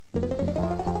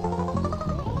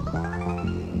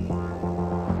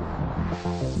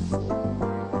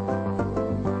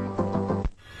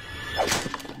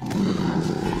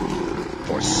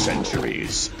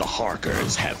centuries, the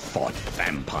Harkers have fought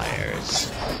vampires.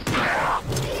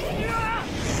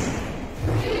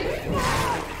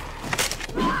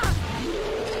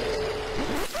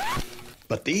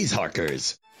 But these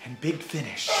Harkers... And Big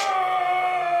Finish...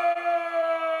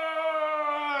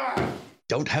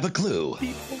 don't have a clue.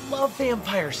 People love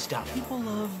vampire stuff. People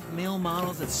love male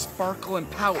models that sparkle and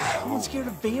pout. No one's scared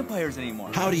of vampires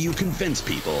anymore. How do you convince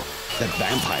people that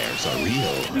vampires are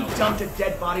real? We dumped a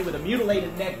dead body with a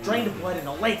mutilated neck, drained of blood in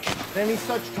a lake. Any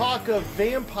such talk of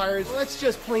vampires, well, that's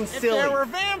just plain silly. If there were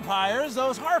vampires,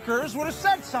 those Harkers would have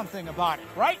said something about it,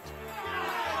 right?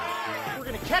 We're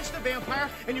gonna catch the vampire,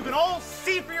 and you can all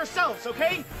see for yourselves,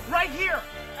 okay? Right here,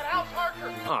 at House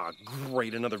Harker. Ah,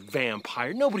 great, another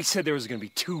vampire. Nobody said there was gonna be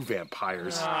two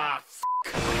vampires. Ah,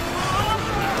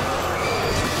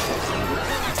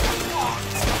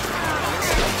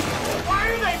 Why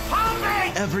are they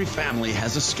popping? Every family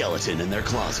has a skeleton in their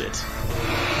closet.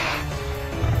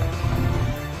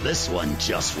 This one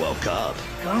just woke up.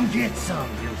 Come get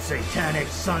some, you satanic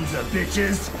sons of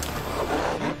bitches.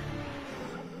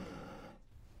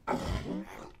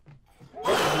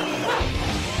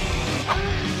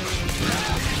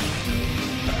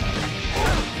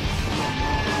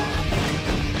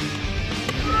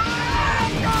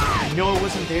 I know I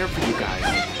wasn't there for you guys.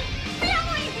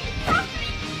 Family! We have to be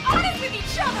honest with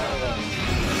each other!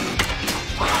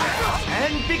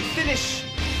 And Big Finish.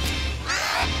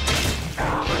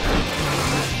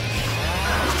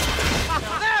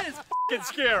 That is f***ing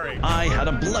scary. I had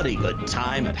a bloody good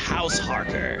time at House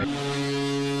Harker.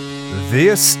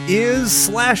 This is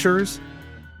Slashers.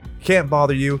 Can't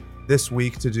bother you this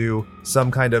week to do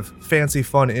some kind of fancy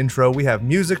fun intro. We have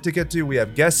music to get to. We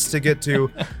have guests to get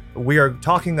to. We are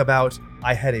talking about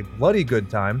I had a bloody good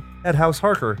time at House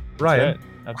Harker. Ryan, right.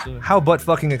 Absolutely. How butt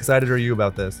fucking excited are you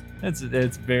about this? It's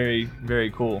very,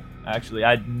 very cool. Actually, I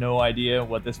had no idea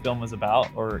what this film was about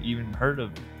or even heard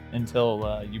of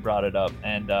until you brought it up.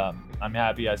 And I'm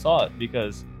happy I saw it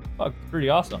because, fuck, it's pretty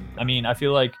awesome. I mean, I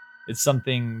feel like it's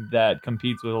something that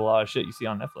competes with a lot of shit you see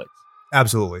on Netflix.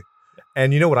 Absolutely.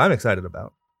 And you know what I'm excited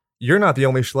about? You're not the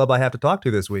only schlub I have to talk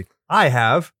to this week. I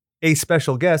have a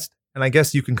special guest, and I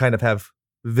guess you can kind of have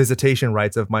visitation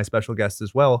rights of my special guest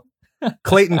as well.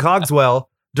 Clayton Cogswell,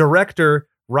 director,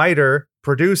 writer,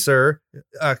 producer,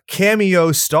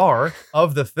 cameo star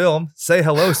of the film. Say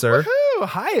hello, sir. Woohoo!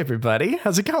 Hi, everybody.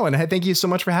 How's it going? Thank you so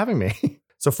much for having me.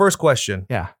 So first question.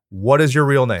 Yeah. What is your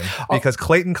real name? Because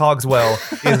Clayton Cogswell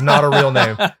is not a real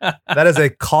name. That is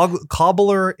a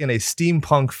cobbler in a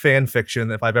steampunk fan fiction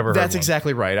if I've ever heard That's one.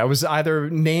 exactly right. I was either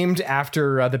named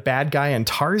after the bad guy in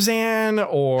Tarzan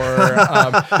or...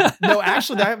 no,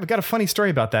 actually, I've got a funny story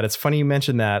about that. It's funny you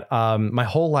mentioned that. My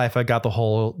whole life, I got the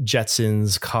whole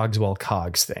Jetsons Cogswell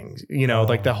Cogs thing. You know,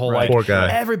 like the whole... right. Like, Poor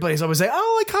guy. Everybody's always like,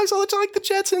 oh, like Cogswell, like the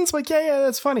Jetsons. Like, yeah,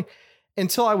 that's funny.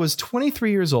 Until I was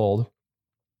 23 years old.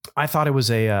 I thought it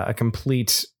was a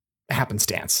complete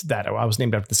happenstance that I was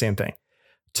named after the same thing.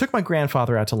 Took my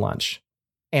grandfather out to lunch,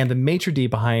 and the maitre d'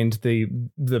 behind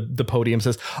the podium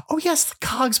says, "Oh yes, the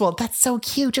Cogswell. That's so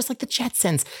cute, just like the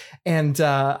Jetsons." And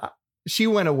she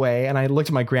went away, and I looked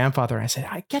at my grandfather and I said,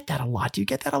 "I get that a lot. Do you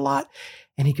get that a lot?"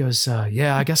 And he goes,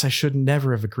 "Yeah, I guess I should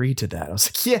never have agreed to that." I was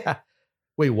like, "Yeah,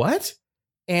 wait, what?"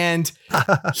 And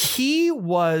he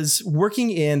was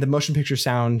working in the motion picture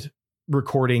sound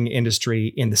recording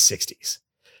industry in the 60s.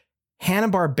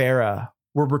 Hanna-Barbera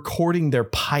were recording their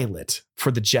pilot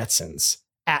for the Jetsons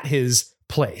at his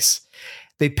place.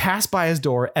 They passed by his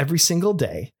door every single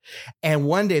day. And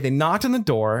one day they knocked on the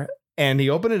door and he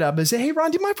opened it up and said, "Hey,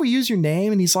 Ron, do you mind if we use your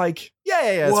name?" And he's like, yeah.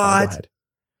 That's fine, go ahead."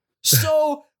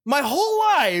 So my whole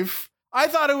life, I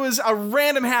thought it was a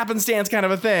random happenstance kind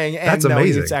of a thing. And That's no,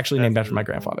 amazing. it's actually named after my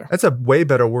grandfather. That's a way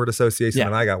better word association Yeah.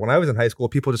 than I got. When I was in high school,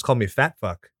 people just called me fat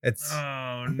fuck. It's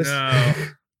Oh, no.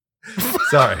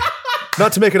 sorry.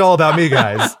 Not to make it all about me,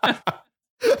 guys.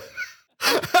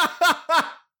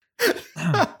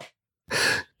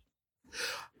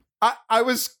 I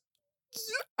was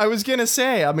gonna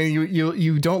say, I mean,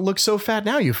 you don't look so fat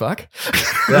now, you fuck.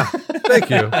 Yeah. Thank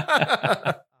you.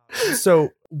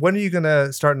 So when are you going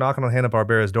to start knocking on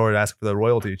Hanna-Barbera's door to ask for the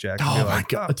royalty check? Oh You're my like,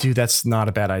 God, dude, that's not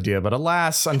a bad idea. But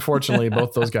alas, unfortunately,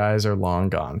 both those guys are long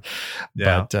gone.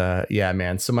 Yeah. But yeah,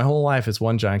 man. So my whole life is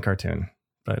one giant cartoon,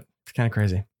 but it's kind of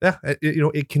crazy. Yeah.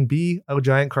 It can be a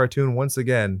giant cartoon once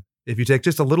again if you take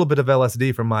just a little bit of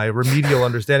LSD from my remedial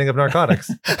understanding of narcotics.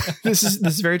 This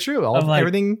is very true. I'm like,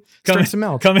 Everything starts to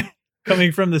melt.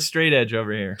 Coming from the straight edge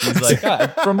over here. He's like,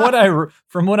 from what I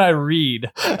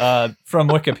read from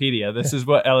Wikipedia, this is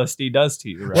what LSD does to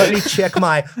you, right? Let me check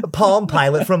my Palm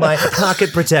Pilot from my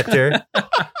pocket protector.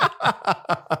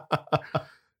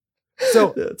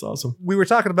 So that's awesome. We were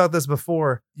talking about this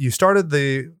before. You started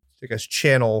the, I guess,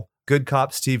 channel Good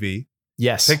Cops TV.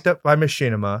 Yes. Picked up by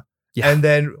Machinima. Yeah. And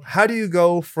then how do you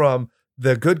go from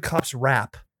the Good Cops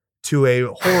rap to a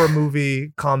horror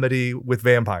movie comedy with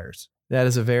vampires? That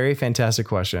is a very fantastic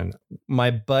question.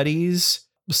 My buddies,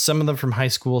 some of them from high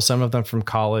school, some of them from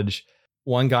college.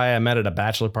 One guy I met at a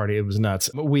bachelor party. It was nuts.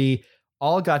 We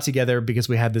all got together because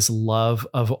we had this love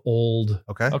of old,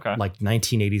 like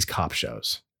 1980s cop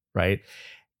shows, right?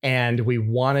 And we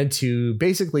wanted to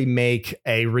basically make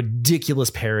a ridiculous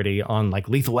parody on like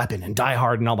Lethal Weapon and Die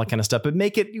Hard and all that kind of stuff, but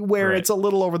make it where it's a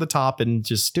little over the top and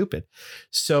just stupid.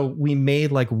 So we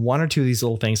made like one or two of these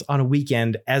little things on a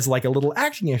weekend as like a little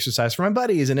acting exercise for my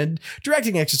buddies and a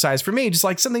directing exercise for me, just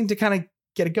like something to kind of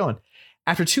get it going.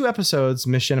 After 2 episodes,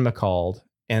 Machinima called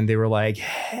and they were like,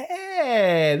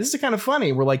 hey, this is kind of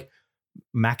funny. We're like,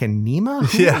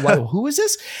 Machinima? Who is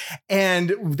this?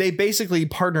 And they basically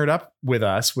partnered up with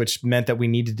us, which meant that we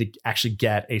needed to actually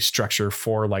get a structure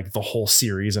for like the whole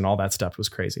series and all that stuff. It was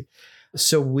crazy.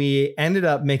 So we ended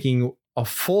up making a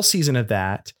full season of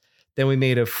that. Then we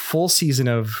made a full season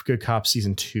of Good Cops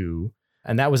season 2.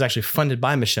 And that was actually funded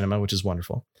by Machinima, which is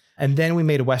wonderful. And then we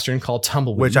made a Western called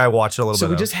Tumbleweed, which I watched a little bit. So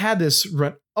we just had this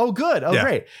run. Oh, good. Oh,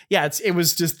 great. Yeah, it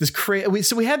was just this crazy.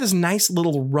 So we had this nice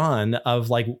little run of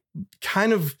like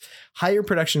kind of higher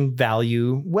production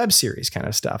value web series kind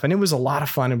of stuff. And it was a lot of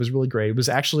fun. It was really great. It was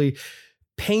actually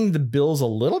paying the bills a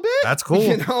little bit. That's cool.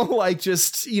 You know, like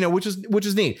just, you know, which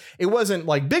is neat. It wasn't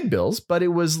like big bills, but it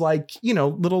was like, you know,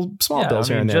 little small bills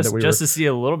here and there. Just to see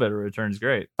a little bit of return is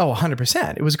great. Oh,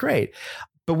 100%. It was great.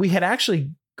 But we had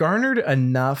actually garnered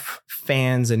enough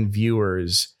fans and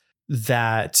viewers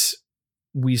that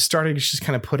we started just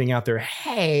kind of putting out there,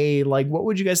 hey, like, what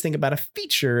would you guys think about a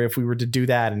feature if we were to do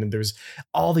that? And there's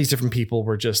all these different people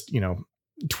were just, you know,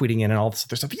 tweeting in and all this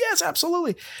other stuff. Yes,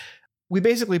 absolutely. We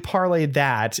basically parlayed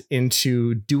that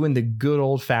into doing the good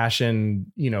old fashioned,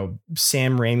 you know,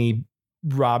 Sam Raimi,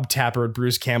 Rob Tapper,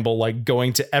 Bruce Campbell, like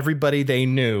going to everybody they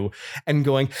knew and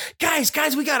going, guys,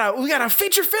 we got a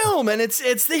feature film and it's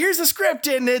here's the script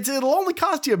and it'll only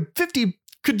cost you $50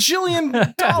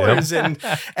 cajillion dollars.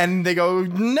 And they go,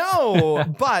 no,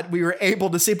 but we were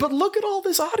able to say, but look at all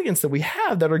this audience that we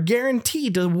have that are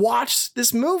guaranteed to watch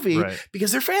this movie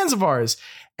because they're fans of ours.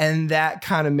 And that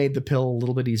kind of made the pill a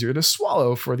little bit easier to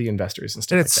swallow for the investors and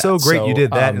stuff. And it's so great you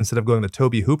did that instead of going the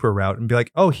Toby Hooper route and be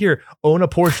like, oh, here, own a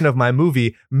portion of my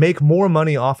movie, make more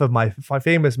money off of my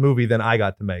famous movie than I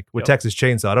got to make with Texas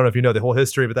Chainsaw. I don't know if you know the whole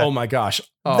history, but that, oh my gosh,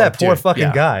 that poor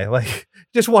fucking guy, like,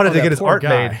 just wanted to get his art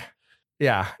made.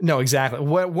 Yeah, no, exactly.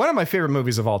 One of my favorite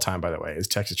movies of all time, by the way, is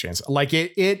Texas Chainsaw. Like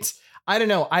it, I don't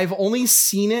know. I've only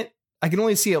seen it. I can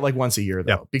only see it like once a year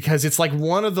though, because it's like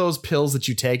one of those pills that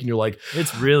you take and you're like,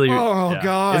 it's really,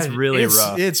 God, it's really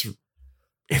rough.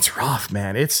 It's rough,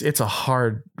 man. It's a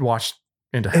hard watch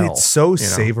into hell. And it's so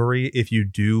savory if you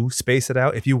do space it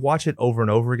out. If you watch it over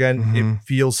and over again, it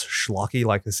feels schlocky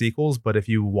like the sequels. But if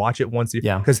you watch it once,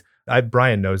 because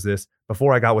Brian knows this.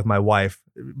 Before I got with my wife,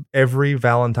 every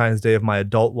Valentine's Day of my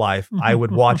adult life, I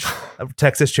would watch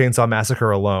Texas Chainsaw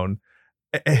Massacre alone.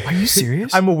 Are you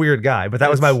serious? I'm a weird guy, but that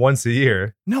was my once a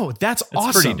year. No, that's awesome.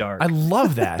 It's pretty dark. I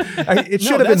love that. It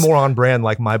should have been more on brand,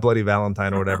 like My Bloody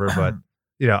Valentine or whatever. But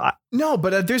you know,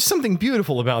 but there's something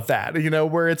beautiful about that. You know,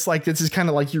 where it's like this is kind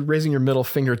of like you're raising your middle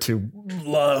finger to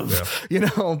love. You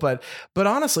know, but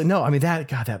honestly, no. I mean that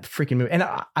freaking movie, and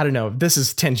I don't know. This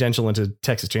is tangential into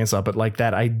Texas Chainsaw, but like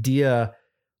that idea,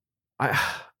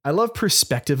 I love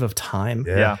perspective of time.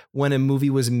 Yeah. When a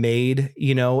movie was made,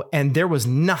 you know, and there was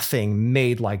nothing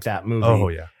made like that movie. Oh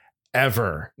yeah.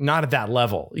 Ever. Not at that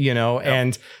level, you know. Yep.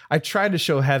 And I tried to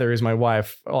show Heather, as my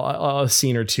wife, a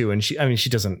scene or two, and she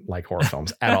doesn't like horror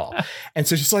films at all. And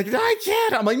so she's like, I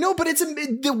can't. I'm like, no, but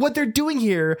what they're doing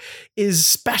here is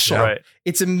special. Right.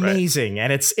 It's amazing,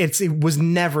 and it was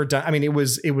never done. I mean, it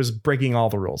was breaking all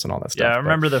the rules and all that stuff. Yeah, I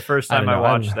remember the first time I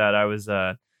watched that, I was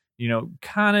you know,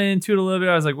 kind of into it a little bit.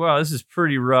 I was like, wow, this is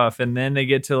pretty rough. And then they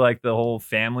get to like the whole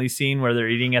family scene where they're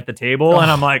eating at the table. And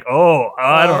I'm like,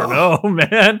 I don't know,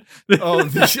 man.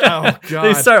 God.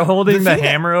 They start holding the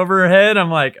hammer over her head. I'm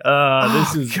like,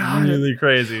 this is really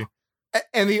crazy.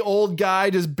 And the old guy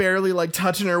just barely like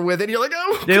touching her with it. You're like,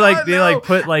 oh, they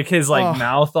put like his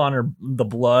mouth on the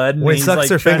blood. And when he sucks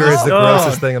her finger is the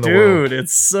grossest thing in the world. Dude,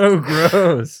 it's so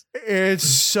gross. It's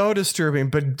so disturbing.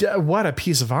 But what a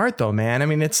piece of art, though, man. I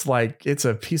mean, it's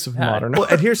a piece of modern art.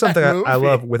 And here's something I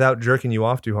love, without jerking you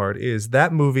off too hard, is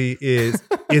that movie is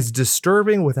is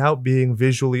disturbing without being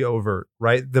visually overt,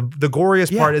 right? The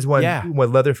goriest part is when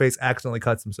Leatherface accidentally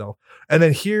cuts himself. And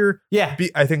then here,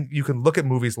 I think you can look at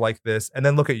movies like this and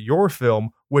then look at your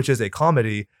film, which is a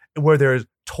comedy, where there's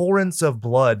torrents of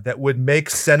blood that would make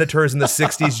senators in the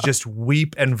 60s just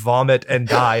weep and vomit and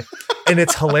die. And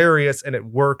it's hilarious and it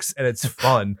works and it's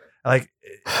fun. Like,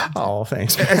 oh,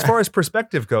 thanks. As far as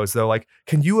perspective goes, though, like,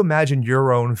 can you imagine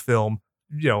your own film,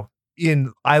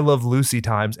 in I Love Lucy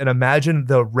times, and imagine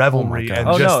the revelry?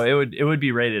 No, it would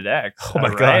be rated X. Oh my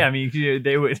right? God! I mean,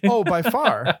 they would. Oh, by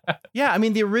far. Yeah, I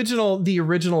mean the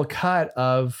original cut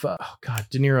of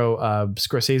De Niro,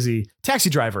 Scorsese,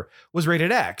 Taxi Driver was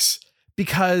rated X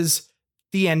because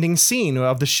the ending scene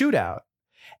of the shootout.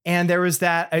 And there was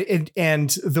that, and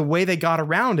the way they got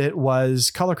around it was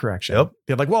color correction. Yep.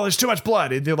 They're like, well, there's too much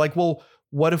blood. They're like, well,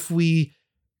 what if we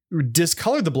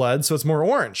discolored the blood so it's more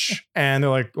orange? And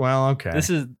they're like, well, okay.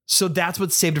 So that's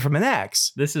what saved it from an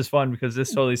X. This is fun because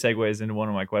this totally segues into one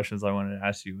of my questions I wanted to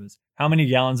ask you was how many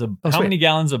gallons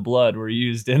of blood were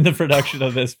used in the production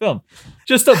of this film?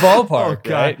 Just a ballpark,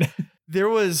 right? There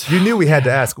was. You knew we had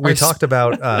to ask. We talked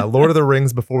about Lord of the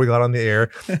Rings before we got on the air.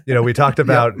 We talked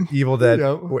about Evil Dead.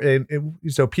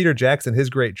 So Peter Jackson, his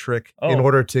great trick in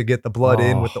order to get the blood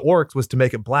in with the orcs was to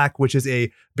make it black, which is a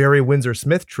Barry Windsor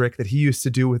Smith trick that he used to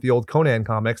do with the old Conan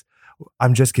comics.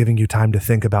 I'm just giving you time to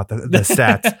think about the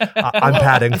stats. I'm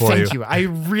padding for you. Thank you. I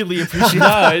really appreciate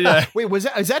that. Wait,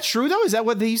 is that true though? Is that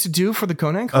what they used to do for the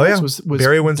Conan comics? Oh yeah,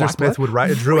 Barry Windsor Smith would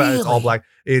drew it. It's all black.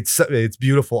 It's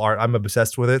beautiful art. I'm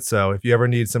obsessed with it. So if you ever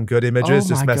need some good images,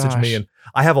 just message me. And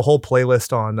I have a whole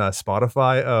playlist on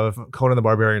Spotify of Conan the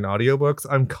Barbarian audiobooks.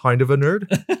 I'm kind of a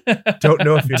nerd. Don't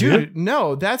know if you do.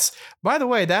 No, that's, by the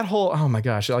way, that whole, oh my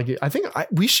gosh, like I think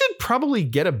we should probably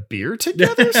get a beer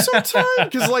together sometime,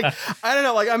 because like I don't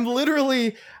know, like I'm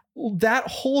literally that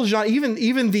whole genre,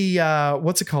 even the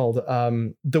what's it called,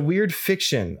 the weird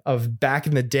fiction of back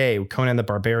in the day, Conan the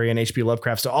Barbarian, H.P.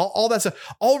 Lovecraft, so all that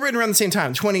stuff, all written around the same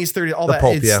time, 20s, 30s, all that.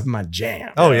 It's my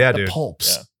jam. Oh yeah, the dude.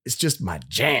 pulps. Yeah. It's just my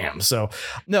jam. So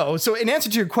in answer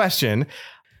to your question,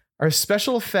 our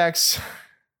special effects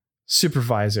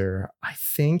supervisor, I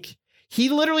think he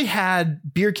literally had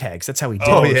beer kegs. That's how he did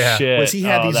it. Oh yeah. Shit. He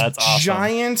had these awesome.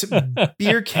 giant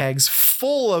beer kegs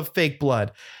full of fake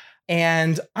blood.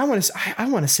 And I want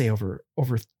to say over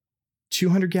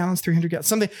 200 gallons, 300 gallons,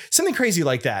 something crazy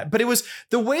like that. But it was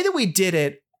the way that we did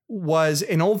it was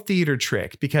an old theater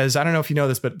trick, because I don't know if you know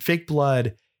this, but fake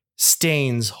blood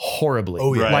stains horribly.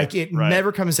 Oh yeah. Like it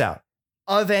never comes out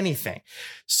of anything.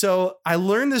 So I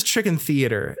learned this trick in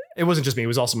theater. It wasn't just me. It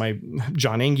was also my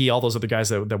John Engie, all those other guys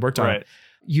that worked on it.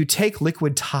 You take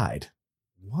liquid Tide.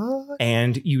 What?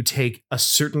 And you take a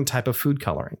certain type of food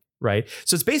coloring. Right.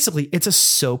 So it's a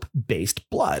soap based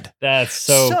blood. That's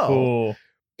so cool.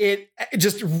 It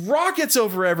just rockets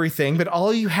over everything, but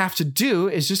all you have to do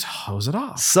is just hose it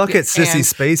off. Suck it, sissy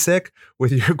Spacek,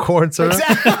 with your corn syrup.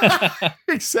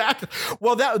 Exactly.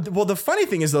 Well, the funny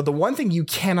thing is though, the one thing you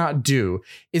cannot do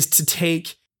is to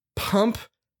take pump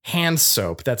hand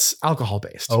soap that's alcohol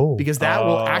based. Oh, because that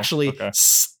will actually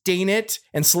stain it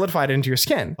and solidify it into your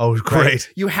skin. Oh, great. Right?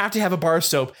 You have to have a bar of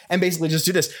soap and basically just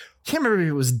do this. Can't remember if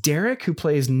it was Derek who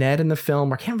plays Ned in the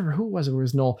film, or I can't remember who it was. It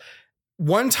was Noel.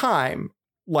 One time,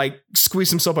 like squeezed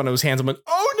some soap onto his hands. I'm like,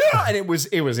 oh no, and it was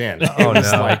in. Oh no,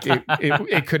 like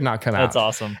it could not come out. That's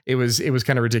awesome. It was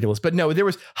kind of ridiculous, but no, there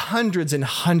was hundreds and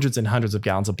hundreds and hundreds of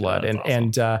gallons of blood,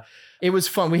 and it was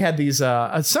fun. We had these.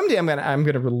 Someday I'm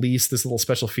gonna release this little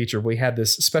special feature. We had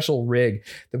this special rig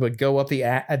that would go up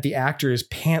at the actor's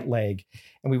pant leg,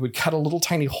 and we would cut a little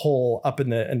tiny hole up in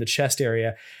the chest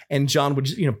area, and John would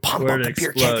pump up the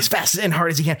beer keg as fast and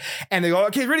hard as he can, and they go,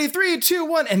 okay, ready, 3, 2,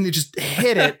 1, and they just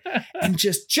hit it, and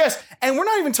just and we're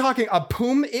not even talking a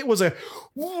boom. It was a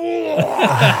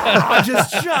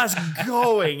just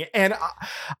going, and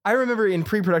I remember in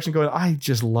pre-production going, I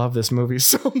just love this movie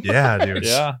so much. Yeah, dude.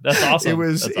 Yeah, that's awesome.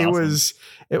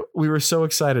 We were so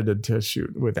excited to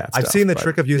shoot with that. I've seen the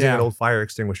trick of using an old fire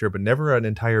extinguisher, but never an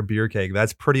entire beer keg.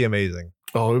 That's pretty amazing.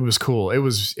 Oh, it was cool. It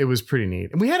was pretty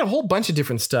neat. And we had a whole bunch of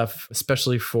different stuff,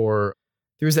 especially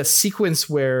there was that sequence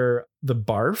where the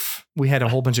barf, we had a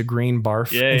whole bunch of green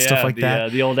barf and stuff like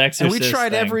that. The old Exorcist. And we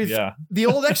tried the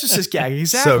old Exorcist gag.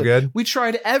 Exactly. So good. We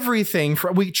tried everything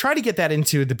we tried to get that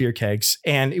into the beer kegs,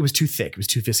 and it was too thick. It was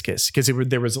too viscous because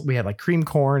we had like cream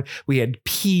corn, we had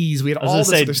peas, we had all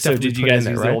this other stuff. So did you guys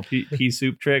use the old pea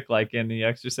soup trick like in the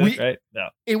Exorcist, right? No.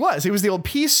 It was the old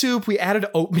pea soup. We added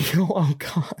oatmeal. Oh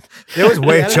God. It was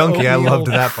way chunky. I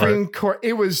loved that part.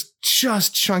 It was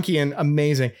just chunky and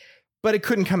amazing. But it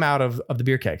couldn't come out of the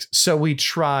beer kegs. So we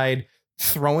tried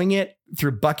throwing it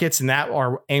through buckets, and that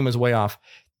our aim was way off.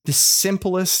 The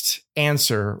simplest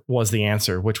answer was the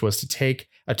answer, which was to take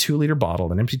a 2-liter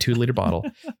bottle, an empty 2-liter bottle,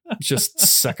 just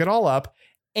suck it all up,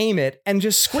 aim it, and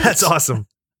just squeeze. That's awesome.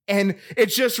 And it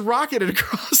just rocketed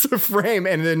across the frame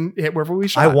and then hit wherever we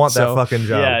shot. I want that fucking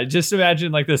job. Yeah, just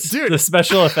imagine like this, the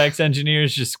special effects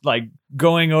engineers just like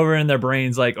going over in their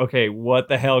brains like, okay, what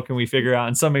the hell can we figure out?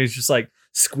 And somebody's just like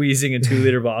squeezing a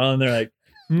 2-liter bottle and they're like,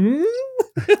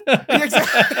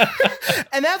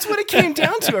 And that's what it came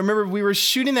down to. I remember we were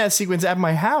shooting that sequence at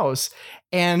my house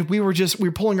and we were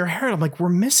pulling our hair. I'm like, we're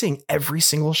missing every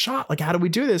single shot. Like, how do we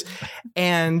do this?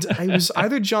 And it was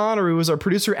either John or it was our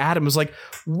producer, Adam, was like,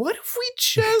 what if we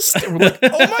just, and we're like, oh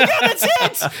my God, that's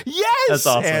it. Yes. That's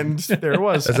awesome. And there it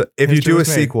was. If you do a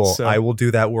sequel, I will do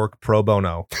that work pro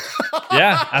bono.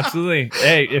 Yeah, absolutely.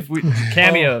 Hey, if we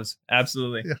cameos,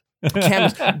 absolutely.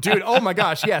 Cameos. Dude, oh my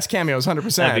gosh, yes, cameos,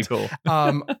 100%. That'd be cool.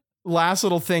 Last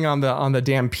little thing on the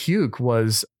damn puke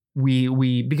was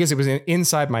we because it was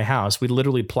inside my house, we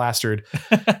literally plastered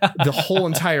the whole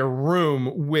entire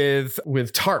room with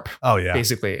tarp. Oh yeah,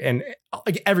 basically, and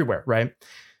like everywhere, right?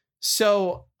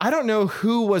 So I don't know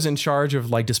who was in charge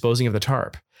of like disposing of the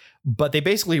tarp, but they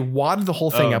basically wadded the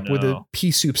whole thing up with the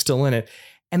pea soup still in it.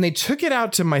 And they took it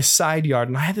out to my side yard,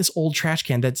 and I had this old trash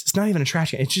can it's not even a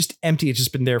trash can. It's just empty. It's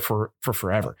just been there for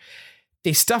forever.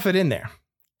 They stuff it in there.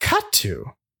 Cut to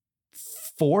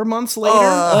 4 months later,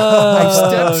 I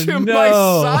stepped to my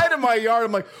side of my yard.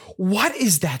 I'm like, what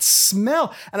is that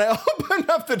smell? And I opened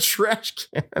up the trash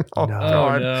can. Oh,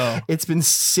 God. No. It's been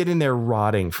sitting there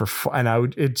rotting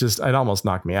it almost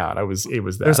knocked me out. It was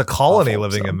that. There's a colony awful,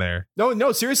 living in there.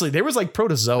 No, seriously. There was like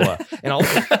protozoa and all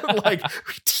like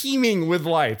teeming with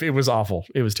life. It was awful.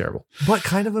 It was terrible. But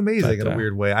kind of amazing in a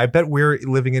weird way. I bet we're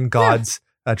living in God's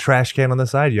trash can on the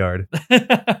side yard.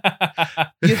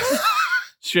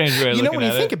 Strange way of looking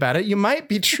when you think about it, you might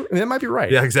be true. That might be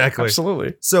right. Yeah, exactly.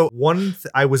 Absolutely. So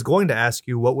I was going to ask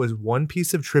you what was one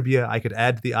piece of trivia I could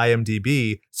add to the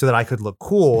IMDb so that I could look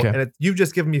cool. Okay. And you've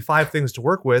just given me 5 things to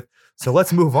work with. So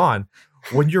let's move on.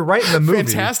 When you're writing the movie,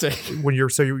 fantastic. When you're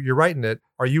writing it,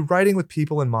 are you writing with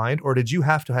people in mind, or did you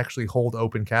have to actually hold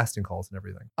open casting calls and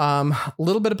everything? A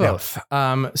little bit of both.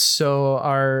 Yeah.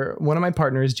 So one of my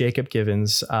partners, Jacob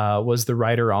Givens, was the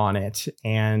writer on it,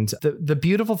 and the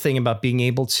beautiful thing about being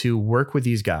able to work with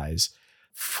these guys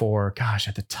for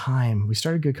at the time we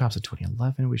started Good Cops in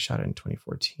 2011, we shot it in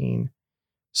 2014.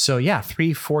 So yeah,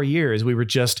 3-4 years we were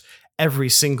just every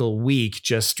single week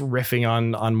just riffing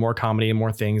on more comedy and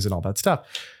more things and all that stuff.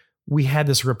 We had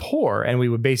this rapport and we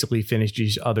would basically finish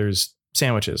each other's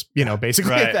sandwiches,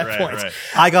 basically at that point. Right.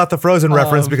 I got the Frozen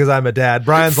reference because I'm a dad.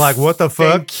 Brian's like, what the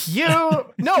fuck? Thank you.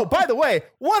 No, by the way,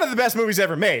 one of the best movies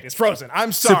ever made is Frozen.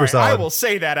 I'm sorry. Super solid. I will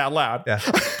say that out loud. Yeah.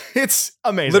 It's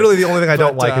amazing. Literally the only thing I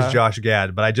don't like is Josh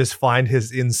Gad, but I just find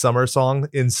his In Summer song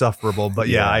insufferable. But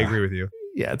yeah, I agree with you.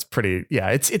 Yeah, it's pretty.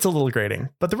 Yeah, it's a little grating,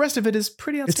 but the rest of it is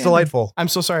pretty outstanding. It's delightful. I'm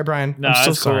so sorry, Brian. No, I'm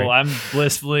so it's sorry. cool. I'm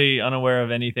blissfully unaware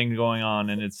of anything going on,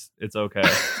 and it's okay.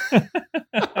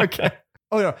 Okay.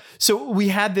 Oh no. So we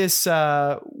had this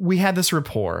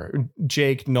rapport.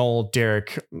 Jake, Noel,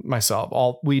 Derek,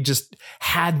 myself. We just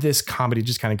had this comedy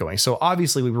just kind of going. So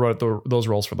obviously we wrote those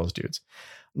roles for those dudes.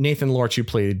 Nathan Lorch, who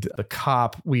played the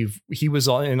cop, he was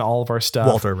in all of our stuff.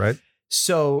 Walter, right?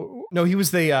 So no, he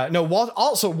was the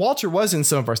Also, Walter was in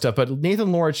some of our stuff, but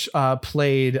Nathan Lorch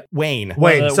played Wayne.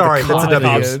 Sorry, that's a W.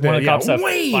 One of the cops that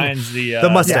finds the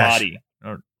mustache. body.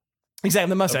 Exactly,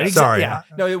 the mustache. Okay. Exactly, Sorry, yeah.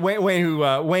 No,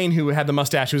 Wayne, who had the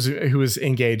mustache, who was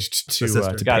engaged to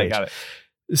Got Paige. it.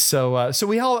 So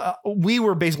we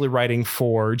were basically writing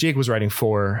for Jake was writing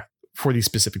for these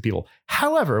specific people.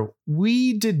 However,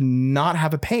 we did not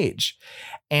have a Paige,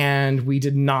 and we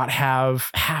did not have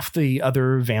half the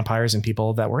other vampires and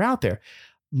people that were out there.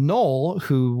 Noel,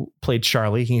 who played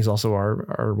Charlie, he's also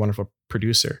our wonderful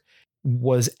producer,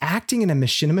 was acting in a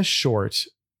machinima short,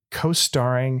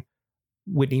 co-starring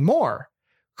Whitney Moore,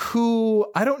 who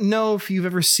I don't know if you've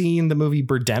ever seen the movie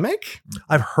Birdemic.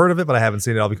 I've heard of it, but I haven't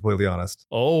seen it. I'll be completely honest.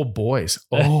 Oh, boys.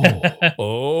 Okay,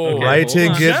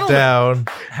 writing it down.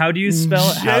 How do you spell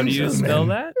it? How do you spell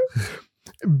that?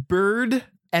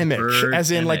 Birdemic, as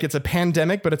in like it's a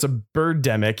pandemic, but it's a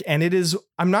birdemic. And it is,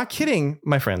 I'm not kidding,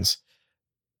 my friends.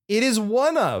 It is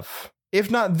one of, if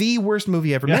not the worst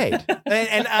movie ever made.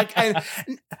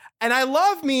 And I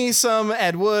love me some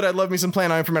Ed Wood. I love me some Plan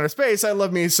 9 from Outer Space. I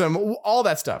love me some all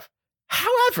that stuff.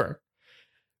 However,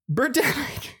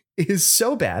 Birdemic is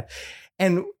so bad.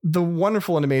 And the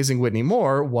wonderful and amazing Whitney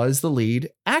Moore was the lead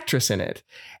actress in it.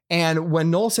 And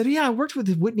when Noel said, yeah, I worked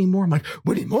with Whitney Moore, I'm like,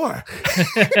 Whitney Moore?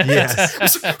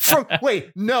 Yes. From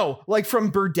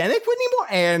Birdemic Whitney Moore?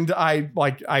 And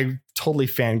I totally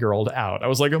fangirled out. I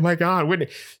was like, oh my God, Whitney.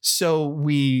 So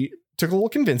we took a little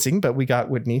convincing, but we got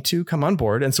Whitney to come on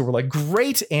board. And so we're like,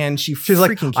 great. And she's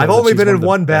like, I've only been in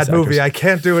one bad movie. I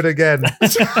can't do it again.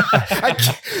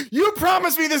 You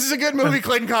promised me this is a good movie,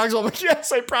 Clayton Cogswell. I'm like,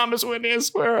 yes, I promise, Whitney. I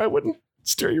swear I wouldn't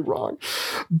steer you wrong.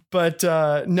 But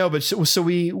no, but so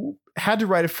we had to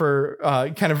write it for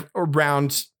kind of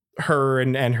around her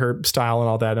and her style and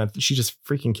all that. And she just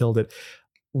freaking killed it.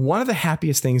 One of the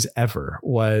happiest things ever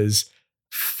was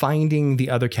finding the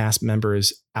other cast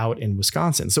members out in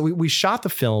Wisconsin. So we shot the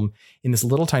film in this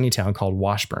little tiny town called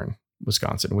Washburn,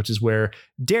 Wisconsin, which is where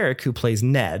Derek, who plays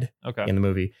Ned in the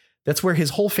movie, that's where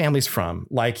his whole family's from.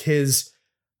 Like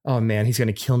oh man, he's going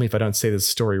to kill me if I don't say this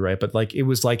story right. But like, it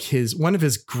was like one of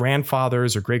his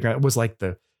grandfathers or great-grand was like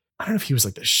I don't know if he was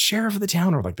like the sheriff of the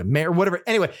town or like the mayor or whatever.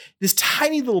 Anyway, this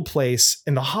tiny little place,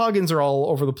 and the Hoggins are all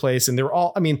over the place. And they're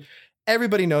all, I mean,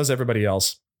 everybody knows everybody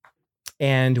else.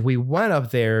 And we went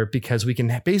up there because we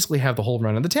can basically have the whole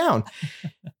run of the town.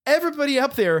 Everybody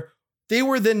up there, they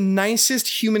were the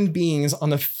nicest human beings on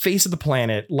the face of the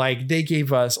planet. Like they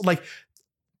gave us, like,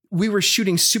 we were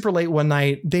shooting super late one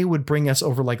night. They would bring us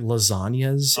over like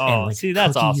lasagnas. Oh, and like see,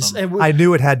 that's cookies. awesome. I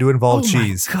knew it had to involve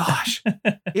cheese. Oh my gosh.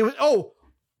 It was,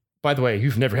 by the way,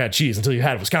 you've never had cheese until you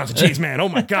had Wisconsin cheese, man. Oh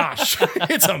my gosh.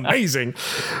 It's amazing.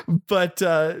 But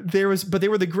they were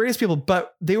the greatest people,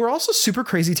 but they were also super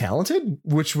crazy talented,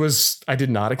 which was, I did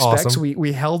not expect. Awesome. So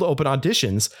we held open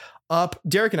auditions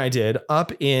Derek and I did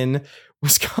up in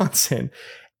Wisconsin.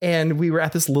 And we were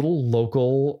at this little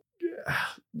local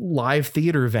live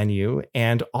theater venue,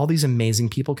 and all these amazing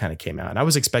people kind of came out. And I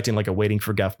was expecting like a Waiting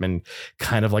for Guffman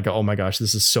kind of like, oh my gosh,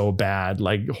 this is so bad,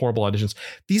 like horrible auditions.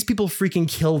 These people freaking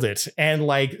killed it. And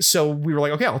like, so we were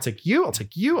like, okay, I'll take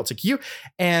you.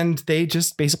 And they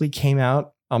just basically came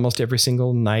out almost every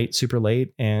single night, super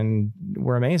late, and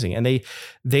were amazing. And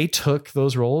they took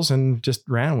those roles and just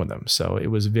ran with them. So it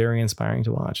was very inspiring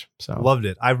to watch. So loved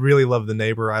it. I really love The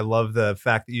Neighbor. I love the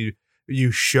fact that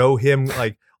you show him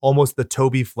like almost the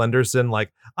Toby Flenderson,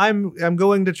 like I'm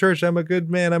going to church, I'm a good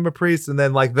man, I'm a priest, and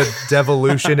then like the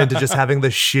devolution into just having the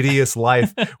shittiest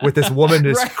life with this woman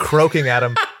just croaking at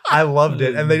him. I loved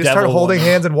it. And they just started holding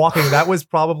hands and walking. That was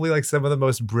probably like some of the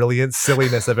most brilliant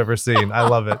silliness I've ever seen. I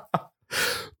love it.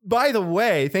 By the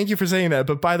way, thank you for saying that.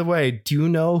 But by the way, do you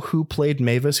know who played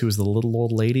Mavis, who was the little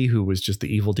old lady who was just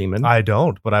the evil demon? I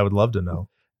don't, but I would love to know.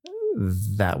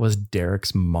 That was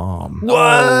Derek's mom. What?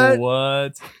 Oh,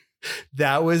 what?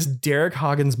 That was Derek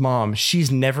Hoggins' mom. She's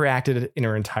never acted in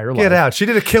her entire life. Get out. She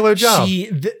did a killer job.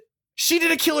 She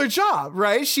did a killer job,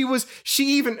 right?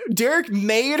 Derek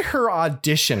made her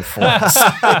audition for us.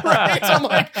 Right? So I'm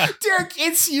like, Derek,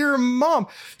 it's your mom.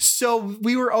 So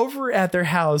we were over at their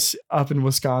house up in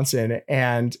Wisconsin,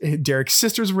 and Derek's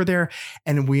sisters were there,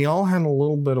 and we all had a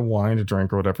little bit of wine to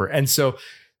drink or whatever. And so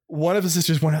one of the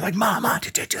sisters went like, Mama,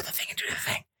 do the thing and do the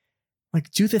thing. Like,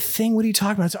 do the thing? What are you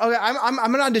talking about? So, okay,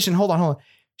 I'm an audition. Hold on.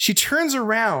 She turns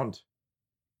around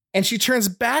and she turns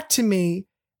back to me,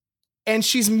 and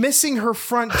she's missing her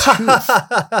front tooth.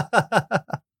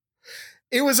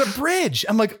 It was a bridge.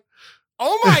 I'm like,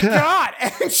 oh my God.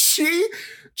 And she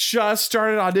just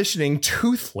started auditioning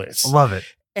toothless. Love it.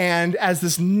 And as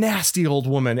this nasty old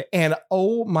woman, and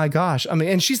oh my gosh, I mean,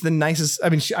 and she's the nicest. I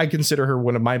mean, I consider her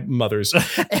one of my mothers,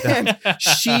 and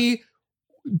she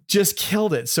just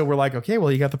killed it. So we're like, okay,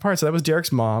 well, you got the part. So that was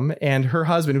Derek's mom, and her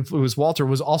husband, who was Walter,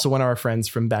 was also one of our friends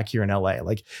from back here in LA.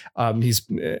 Like, he's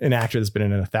an actor that's been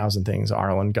in 1,000 things.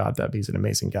 Arlen, God, he's an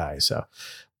amazing guy. So,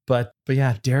 but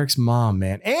yeah, Derek's mom,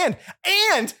 man.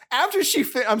 And after she,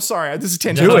 I'm sorry, this is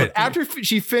tangent. Do it. After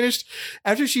she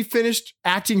finished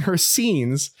acting her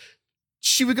scenes,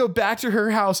 she would go back to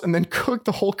her house and then cook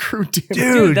the whole crew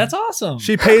dinner. Dude, that's awesome.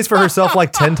 She pays for herself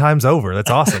like 10 times over. That's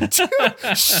awesome.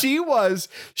 Dude, she was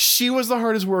the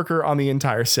hardest worker on the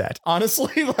entire set.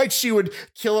 Honestly, like she would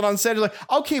kill it on set. Like,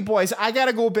 okay, boys, I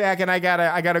gotta go back and I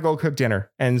gotta go cook dinner.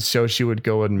 And so she would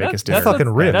go and make us dinner. That's fucking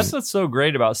ribs. That's what's so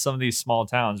great about some of these small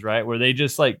towns, right? Where they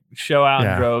just like show out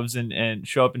in droves and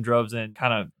show up in droves and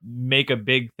kind of make a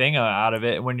big thing out of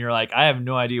it. When you're like, I have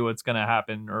no idea what's gonna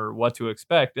happen or what to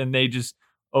expect, and they just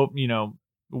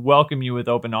welcome you with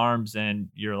open arms, and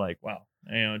you're like, wow,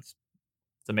 it's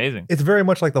amazing. It's very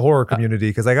much like the horror community,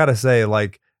 because I gotta say,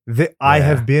 like, I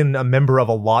have been a member of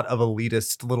a lot of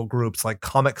elitist little groups like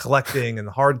comic collecting and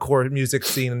the hardcore music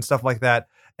scene and stuff like that.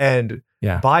 And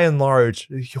by and large,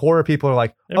 horror people are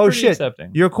like, they're oh shit,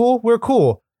 accepting. You're cool, we're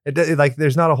cool. Like,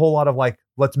 there's not a whole lot of like,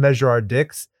 let's measure our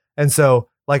dicks. And so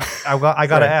like, I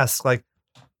gotta ask, like,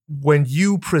 when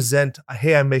you present,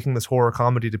 hey, I'm making this horror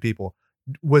comedy to people,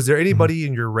 Was there anybody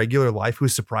in your regular life who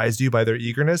surprised you by their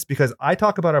eagerness? Because I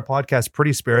talk about our podcast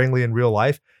pretty sparingly in real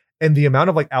life, and the amount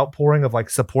of like outpouring of like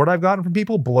support I've gotten from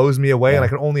people blows me away. And I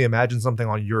can only imagine something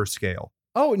on your scale.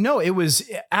 Oh no, it was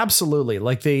absolutely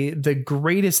like the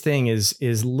greatest thing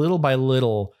is little by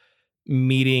little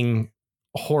meeting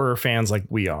horror fans like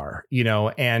we are, you know,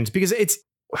 and because it's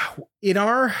in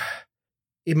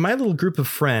my little group of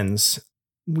friends,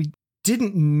 we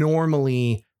didn't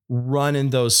normally run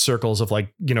in those circles of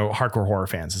like, you know, hardcore horror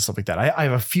fans and stuff like that. I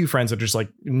have a few friends that are just like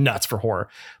nuts for horror,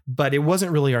 but it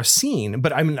wasn't really our scene.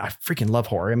 But I mean, I freaking love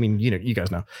horror. I mean, you know, you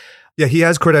guys know. Yeah, he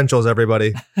has credentials,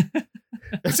 everybody.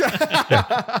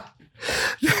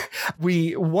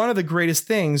 One of the greatest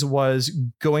things was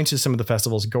going to some of the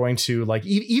festivals, going to like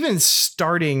even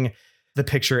starting the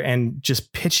picture and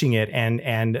just pitching it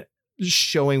and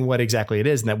showing what exactly it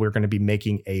is and that we're going to be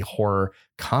making a horror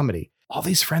comedy. All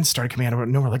these friends started coming out of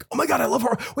nowhere like, oh my God, I love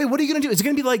horror. Wait, what are you going to do? Is it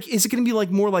going to be like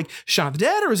more like Shaun of the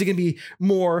Dead, or is it going to be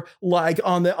more like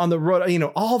on the road, you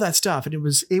know, all that stuff. And it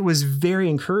was very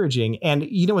encouraging. And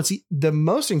you know, what's the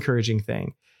most encouraging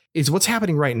thing is what's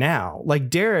happening right now. Like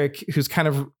Derek, who's kind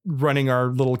of running our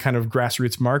little kind of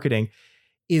grassroots marketing,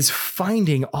 is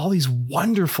finding all these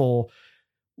wonderful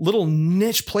little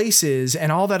niche places and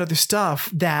all that other stuff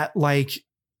that like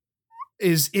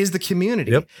is the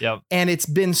community. Yep. And it's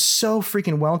been so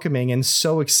freaking welcoming and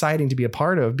so exciting to be a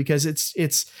part of, because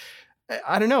it's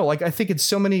I don't know, like I think it's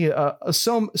so many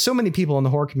people in the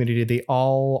horror community, they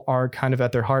all are kind of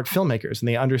at their heart filmmakers, and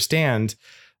they understand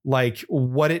like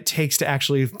what it takes to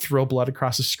actually throw blood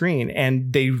across the screen,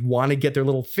 and they want to get their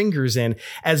little fingers in,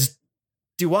 as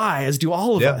do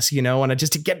all of us, you know, and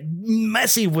just to get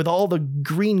messy with all the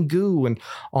green goo and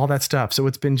all that stuff. So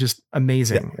it's been just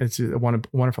amazing. Yeah. It's a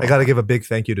wonderful. I got to give a big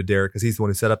thank you to Derek, because he's the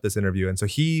one who set up this interview. And so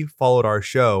he followed our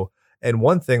show. And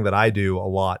one thing that I do a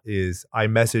lot is I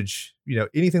message, you know,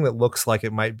 anything that looks like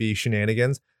it might be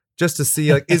shenanigans, just to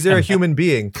see like, is there a human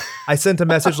being? I sent a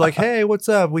message like, hey, what's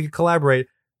up? We can collaborate.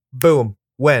 Boom.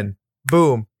 When?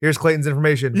 Boom. Here's Clayton's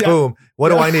information. Yeah. Boom. What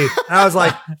do I need? And I was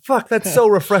like, fuck, that's so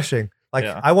refreshing. Like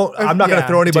I'm not going to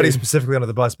throw anybody specifically under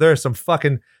the bus. But there are some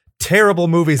fucking terrible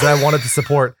movies that I wanted to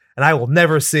support and I will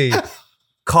never see.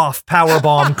 Cough,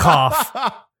 powerbomb, cough.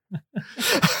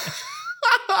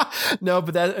 No,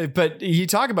 but you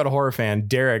talk about a horror fan,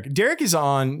 Derek. Derek is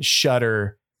on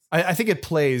Shudder. I think it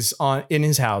plays on in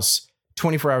his house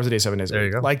 24 hours a day, 7 days a week. There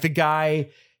you go. Like the guy,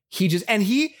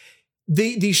 the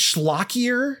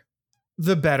schlockier,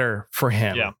 the better for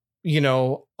him. Yeah. You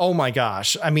know, oh my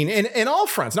gosh. I mean, in all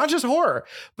fronts, not just horror,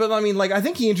 but I mean, like, I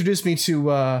think he introduced me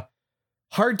to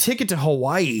Hard Ticket to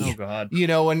Hawaii. Oh God. You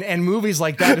know, and movies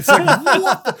like that. It's like,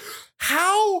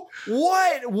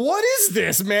 what is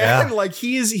this, man? Yeah. Like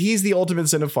he's the ultimate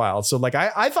cinephile. So like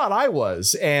I thought I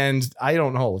was, and I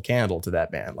don't hold a candle to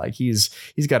that man. Like he's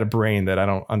got a brain that I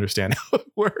don't understand how it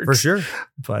works. For sure.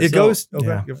 But it goes.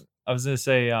 Okay. Yeah. I was gonna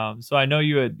say, so I know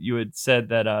you had said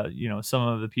that you know, some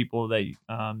of the people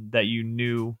that you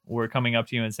knew were coming up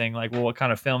to you and saying like, well, what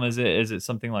kind of film is it? Is it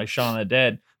something like Shaun of the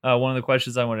Dead? One of the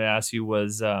questions I wanted to ask you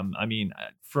was, I mean,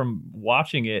 from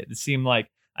watching it, it seemed like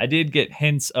I did get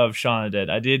hints of Shaun of the Dead.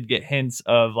 I did get hints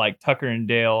of like Tucker and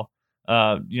Dale,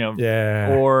 you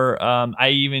know, or I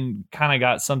even kind of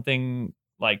got something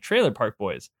like Trailer Park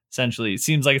Boys. Essentially, it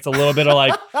seems like it's a little bit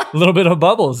of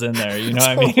Bubbles in there, you know what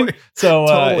I mean?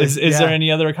 So is there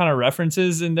any other kind of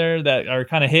references in there that are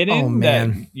kind of hidden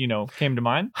that, you know, came to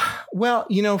mind? Well,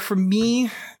 you know, for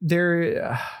me, there's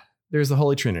the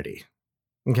Holy Trinity.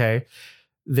 Okay.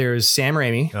 There's Sam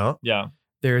Raimi. Oh. Yeah.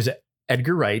 There's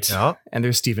Edgar Wright. Oh. And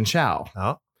there's Stephen Chow.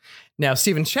 Oh. Now,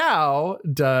 Stephen Chow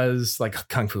does like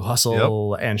Kung Fu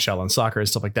Hustle and Shaolin Soccer and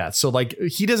stuff like that. So like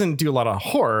he doesn't do a lot of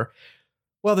horror.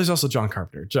 Well, there's also John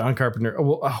Carpenter.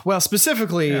 Well,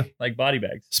 specifically, like Body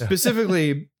Bags.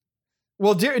 Specifically,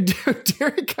 well, Derek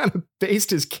kind of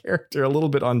based his character a little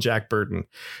bit on Jack Burton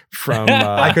from.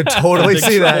 I could totally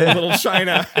see that. Little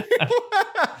China.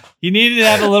 He needed to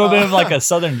have a little bit of like a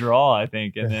southern drawl, I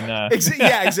think, and then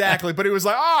yeah, exactly. But it was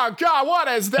like, oh God, what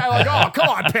is that? Like, oh, come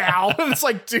on, pal. It's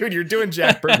like, dude, you're doing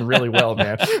Jack Burton really well,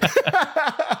 man.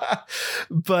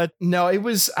 But no, it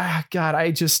was God.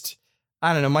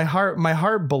 I don't know. My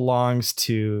heart belongs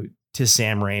to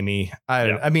Sam Raimi.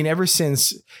 I mean, ever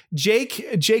since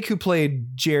Jake, who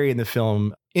played Jerry in the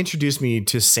film, introduced me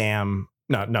to Sam.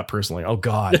 Not personally. Oh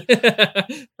God.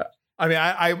 I mean,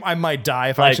 I might die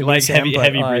if I actually meet Sam,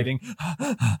 heavy breathing.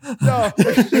 No,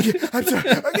 I'm sorry.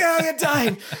 I'm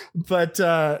dying. But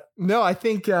no, I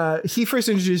think he first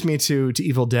introduced me to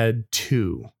Evil Dead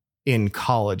 2 in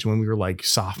college when we were like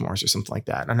sophomores or something like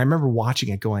that. And I remember watching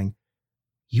it going,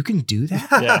 you can do that?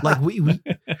 Yeah. Like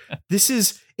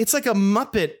it's like a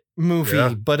Muppet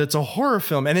movie, but it's a horror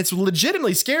film, and it's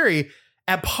legitimately scary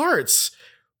at parts,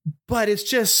 but it's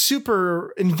just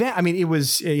super I mean, it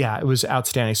was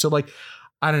outstanding. So like,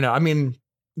 I don't know. I mean,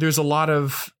 there's a lot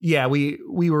of, we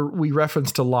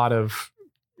referenced a lot of,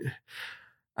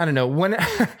 I don't know.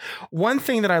 One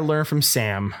thing that I learned from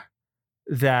Sam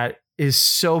that is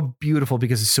so beautiful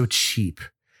because it's so cheap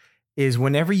is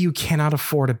whenever you cannot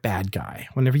afford a bad guy,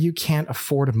 whenever you can't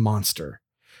afford a monster,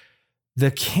 the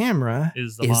camera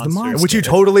is the monster. Which you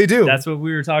totally do. That's what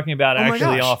we were talking about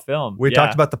actually off film. We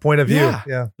talked about the point of view.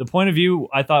 Yeah. The point of view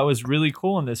I thought was really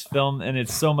cool in this film, and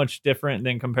it's so much different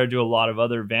than compared to a lot of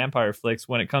other vampire flicks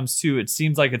when it comes to, it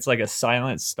seems like it's like a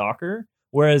silent stalker.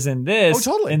 Whereas in this,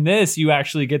 in this, you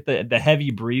actually get the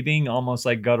heavy breathing, almost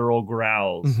like guttural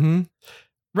growls. Mm-hmm.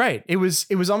 Right. It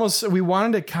was almost, we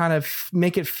wanted to kind of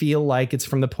make it feel like it's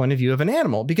from the point of view of an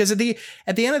animal, because at the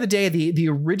end of the day, the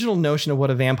original notion of what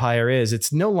a vampire is,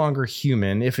 it's no longer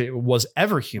human. If it was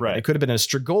ever human, it could have been a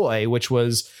strigoi, which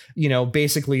was,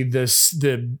 basically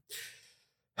the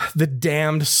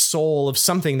damned soul of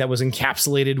something that was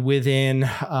encapsulated within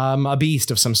a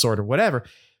beast of some sort or whatever.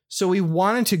 So we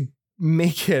wanted to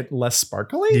make it less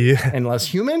sparkly and less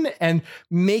human and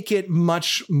make it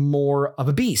much more of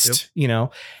a beast,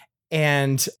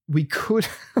 and we could,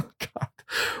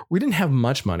 we didn't have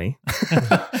much money,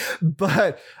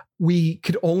 but we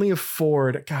could only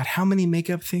afford, how many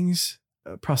makeup things,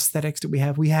 prosthetics did we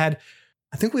have? I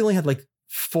think we only had like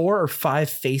 4 or 5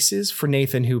 faces for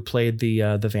Nathan, who played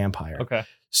the vampire. Okay.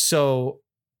 So,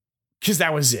 because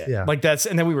that was it. Yeah. Like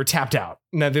and then we were tapped out.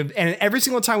 And every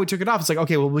single time we took it off, it's like,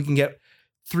 okay, well, we can get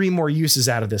 3 more uses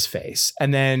out of this face,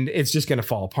 and then it's just going to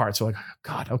fall apart. So like, oh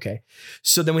God, okay.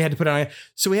 So then we had to put it on.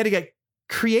 So we had to get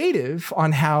creative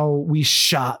on how we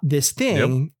shot this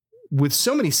thing with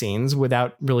so many scenes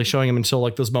without really showing him until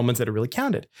like those moments that it really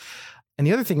counted. And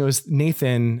the other thing was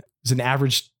Nathan is an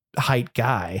average height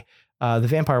guy. The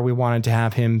vampire, we wanted to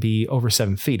have him be over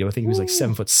 7 feet. I think he was like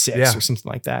 7'6" or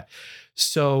something like that.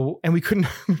 So, and we couldn't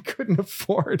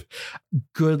afford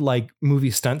good like movie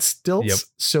stunt stilts. Yep.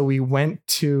 So we went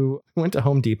to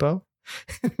Home Depot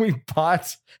and we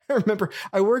bought, I remember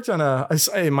I worked on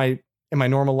in my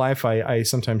normal life, I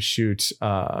sometimes shoot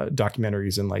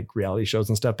documentaries and like reality shows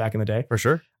and stuff back in the day. For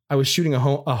sure. I was shooting a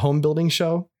home building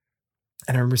show,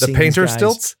 and I remember seeing painter these guys,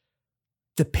 stilts.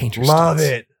 The painter Love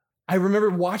stilts. it. I remember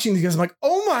watching these guys. I'm like,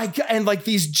 oh my God. And like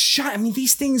these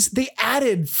things, they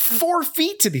added 4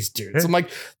 feet to these dudes. I'm like,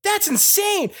 that's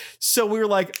insane. So we were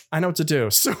like, I know what to do.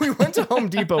 So we went to Home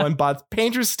Depot and bought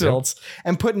painter stilts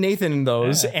and put Nathan in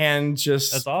those and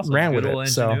just That's awesome. ran Good with old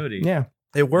it. So ingenuity. yeah.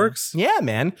 It works. Yeah,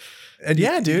 man. And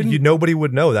dude. Nobody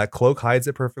would know. That cloak hides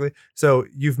it perfectly. So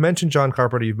you've mentioned John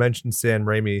Carpenter. You've mentioned Sam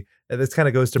Raimi. And this kind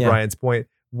of goes to Brian's point.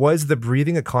 Was the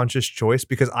breathing a conscious choice?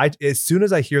 Because as soon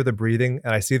as I hear the breathing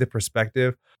and I see the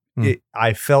perspective,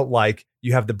 I felt like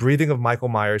you have the breathing of Michael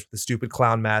Myers with the stupid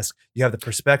clown mask. You have the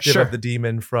perspective of the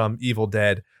demon from Evil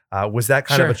Dead. Was that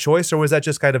kind of a choice, or was that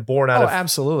just kind of born out of? Oh,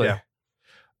 absolutely. Yeah.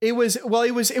 It was a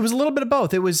little bit of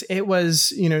both. It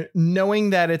was,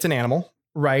 knowing that it's an animal,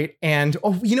 right? And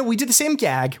we did the same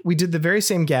gag. We did the very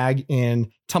same gag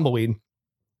in Tumbleweed.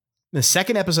 The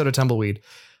second episode of Tumbleweed.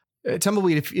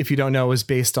 Tumbleweed, if you don't know, is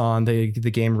based on the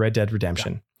game Red Dead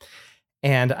Redemption. Yeah.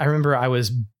 And I remember I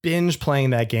was binge playing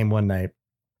that game one night,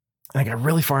 and I got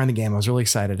really far in the game. I was really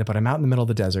excited, but I'm out in the middle of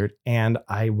the desert, and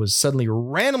I was suddenly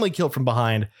randomly killed from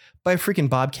behind by a freaking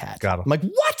bobcat. Got him. I'm like,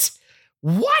 what?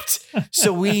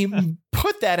 So we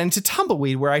put that into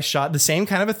Tumbleweed, where I shot the same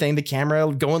kind of a thing, the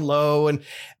camera going low,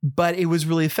 but it was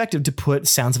really effective to put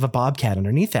sounds of a bobcat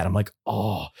underneath that. I'm like,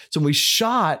 oh. So when we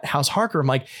shot House Harker, I'm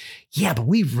like, yeah, but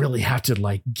we really have to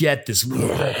like get this,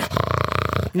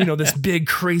 this big,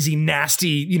 crazy,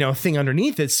 nasty, thing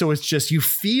underneath it. So it's just, you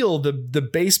feel the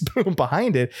bass boom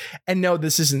behind it. And no,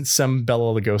 this isn't some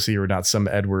Bela Lugosi or not some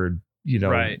Edward,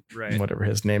 right. whatever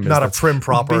his name is. Not a prim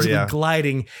proper,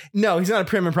 gliding. No, he's not a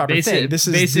prim and proper thing. This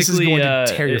is going to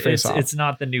tear your face off. It's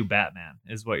not the new Batman,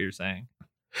 is what you're saying.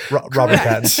 Robert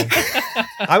Pattinson.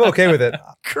 I'm okay with it.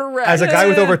 Correct. As a guy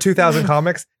with over 2,000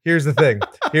 comics, here's the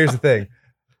thing.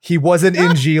 He wasn't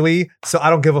in Geely, so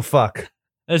I don't give a fuck.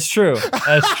 That's true.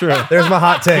 There's my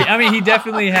hot take. I mean, he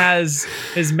definitely has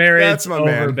his merits over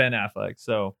man. Ben Affleck.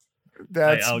 So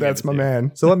that's my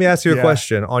man. So let me ask you a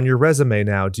question. On your resume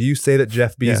now, do you say that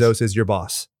Jeff Bezos is your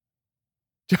boss?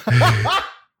 I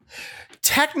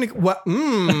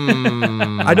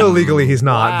know legally he's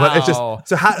not, but it's just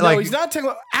so how. No, he's not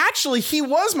technically. Actually, he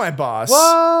was my boss.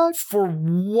 What? For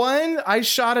one, I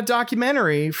shot a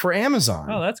documentary for Amazon.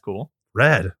 Oh, that's cool.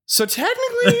 Rad. So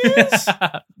technically he is.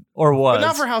 Or was. But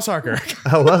not for House Harker.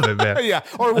 I love it, man. Yeah,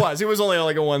 or was. It was only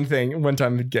like a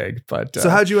one-time gig. But So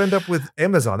how'd you end up with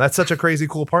Amazon? That's such a crazy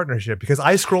cool partnership because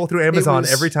I scroll through Amazon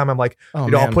every time. I'm like,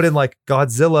 I'll put in like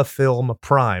Godzilla film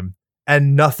Prime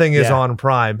and nothing is on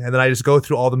Prime. And then I just go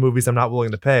through all the movies I'm not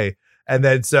willing to pay. And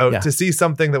then to see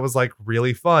something that was like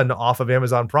really fun off of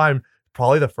Amazon Prime,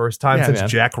 probably the first time since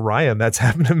Jack Ryan that's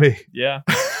happened to me. Yeah.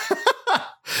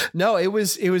 No, it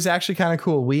was actually kind of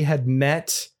cool. We had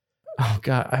met. Oh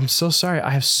God, I'm so sorry.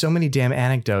 I have so many damn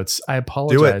anecdotes. I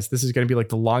apologize. This is going to be like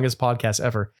the longest podcast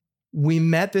ever. We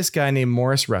met this guy named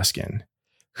Morris Ruskin,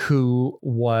 who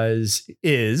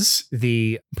is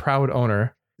the proud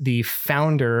owner, the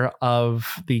founder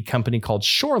of the company called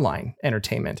Shoreline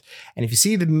Entertainment. And if you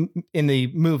see in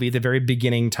the movie, the very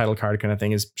beginning title card kind of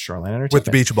thing is Shoreline Entertainment. With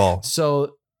the beach ball.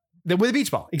 So with the beach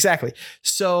ball. Exactly.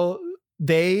 So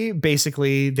they were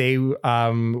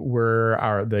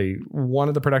one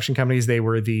of the production companies. They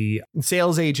were the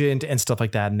sales agent and stuff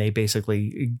like that. And they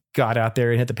basically got out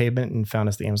there and hit the pavement and found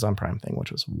us the Amazon Prime thing,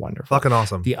 which was wonderful. Fucking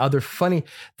awesome.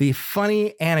 The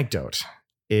funny anecdote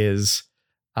is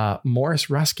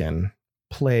Morris Ruskin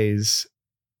plays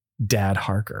Dad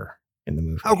Harker in the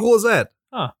movie. How cool is that?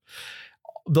 Huh.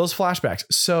 Those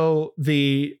flashbacks. So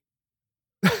it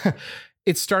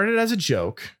started as a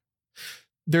joke.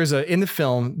 In the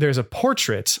film, there's a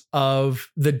portrait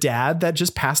of the dad that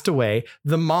just passed away,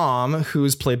 the mom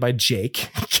who's played by Jake.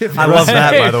 I love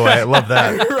that, by the way. I love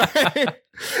that. Right.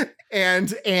 And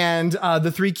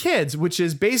the three kids, which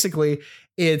is basically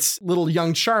it's little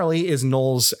young Charlie is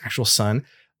Noel's actual son.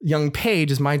 Young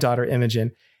Paige is my daughter,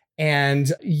 Imogen.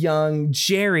 And young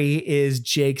Jerry is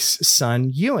Jake's son,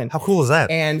 Ewan. How cool is that?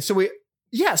 And so we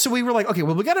were like, okay,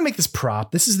 well, we got to make this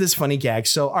prop. This is this funny gag.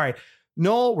 So, all right,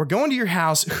 Noel, we're going to your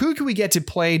house. Who can we get to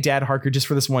play Dad Harker just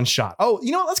for this one shot? Oh,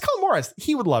 you know what? Let's call Morris.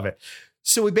 He would love it.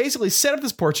 So we basically set up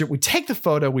this portrait. We take the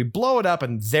photo, we blow it up,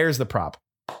 and there's the prop.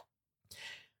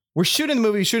 We're shooting the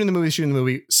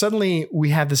movie. Suddenly we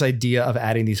have this idea of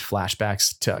adding these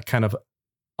flashbacks to kind of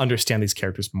understand these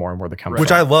characters more and more.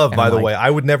 Which I love, by the way. I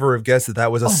would never have guessed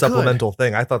that was a supplemental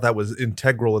thing. I thought that was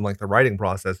integral in like the writing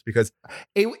process because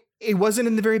it wasn't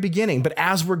in the very beginning, but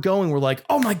as we're going, we're like,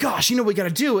 oh my gosh, you know what we got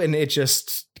to do. And it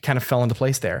just kind of fell into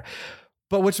place there.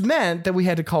 But which meant that we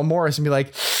had to call Morris and be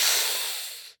like,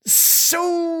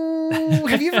 so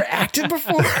have you ever acted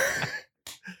before?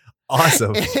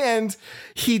 Awesome. And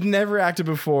he'd never acted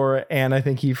before. And I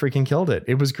think he freaking killed it.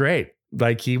 It was great.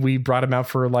 Like we brought him out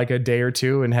for like a day or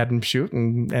two and had him shoot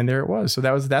and there it was. So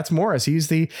that's Morris.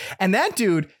 And that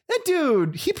dude,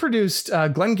 he produced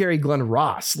Glengarry Glen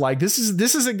Ross. Like this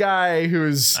is a guy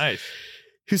who's nice.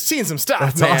 Who's seen some stuff.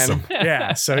 That's man. awesome.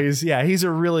 Yeah. So he's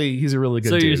a really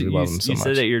good dude. We love him so you much.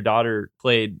 said that your daughter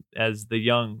played as the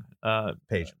young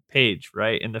Paige,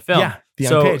 right? In the film. Yeah. The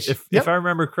young Paige. If I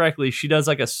remember correctly, she does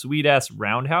like a sweet ass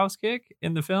roundhouse kick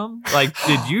in the film. Like,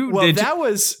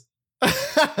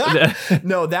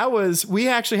 we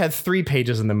actually had 3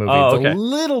 Pages in the movie. Oh, okay. The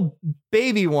little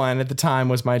baby one at the time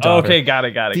was my daughter. Okay, got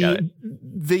it.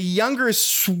 The younger,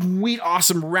 sweet,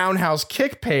 awesome roundhouse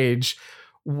kick Page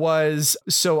was,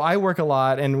 so I work a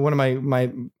lot, and one of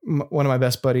my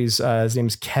best buddies, his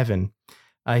name's Kevin.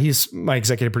 He's my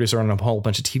executive producer on a whole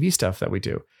bunch of TV stuff that we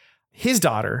do. His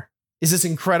daughter is this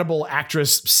incredible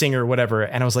actress, singer, whatever.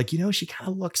 And I was like, she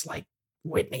kind of looks like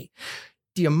Whitney.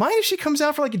 Do you mind if she comes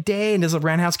out for like a day and does a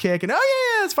roundhouse kick? And yeah,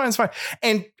 it's fine.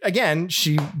 And again,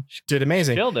 she did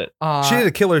amazing. Killed it. She did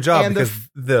a killer job because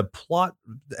the plot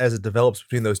as it develops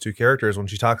between those two characters, when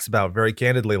she talks about very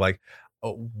candidly, like,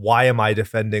 why am I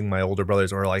defending my older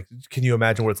brothers? Or like, can you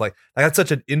imagine what it's like? Like that's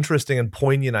such an interesting and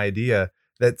poignant idea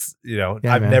that's,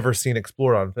 I've never seen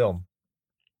explored on film.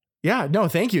 Yeah, no,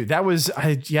 thank you. That was,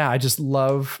 I just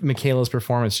love Michaela's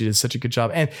performance. She did such a good job.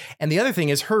 And the other thing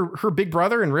is her big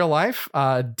brother in real life,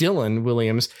 Dylan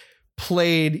Williams,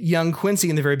 played young Quincy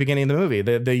in the very beginning of the movie,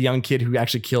 the young kid who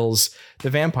actually kills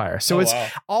the vampire. So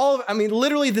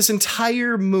literally this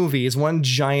entire movie is one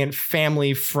giant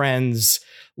family, friends,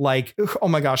 like, oh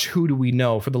my gosh, who do we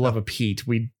know? For the love of Pete,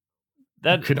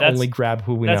 that's only grab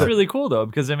who we know. That's really cool though,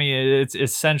 because I mean, it's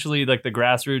essentially like the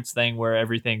grassroots thing where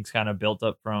everything's kind of built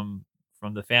up from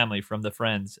the family, from the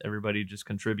friends. Everybody just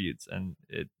contributes, and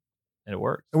it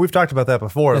works. And we've talked about that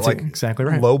before. That's like exactly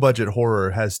right. Low budget horror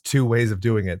has 2 ways of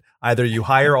doing it. Either you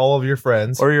hire all of your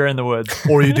friends, or you're in the woods,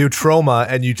 or you do trauma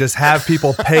and you just have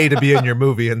people pay to be in your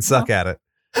movie and suck at it.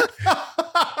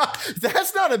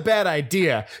 That's not What a bad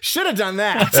idea. Should have done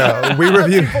that. We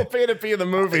reviewed people pay to be in the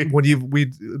movie. when we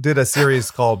did a series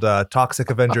called Toxic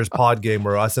Avengers Pod Game,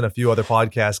 where us and a few other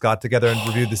podcasts got together and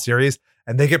reviewed the series,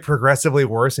 and they get progressively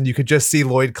worse. And you could just see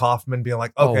Lloyd Kaufman being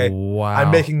like, "Okay, wow.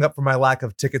 I'm making up for my lack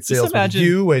of ticket sales with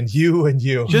you and you and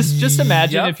you." Just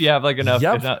imagine Yep. if you have like enough,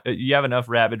 Yep. you have enough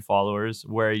rabid followers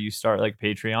where you start like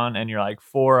Patreon and you're like,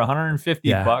 for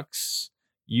 $150,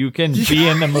 you can be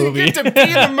in the movie. You get to be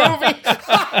in the movie.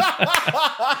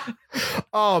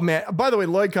 Oh man! By the way,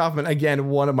 Lloyd Kaufman, again,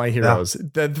 one of my heroes.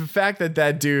 The fact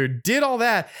that dude did all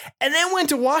that and then went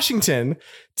to Washington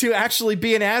to actually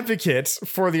be an advocate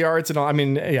for the arts and all. I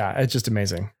mean, yeah, it's just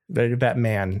amazing. That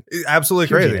man, Absolutely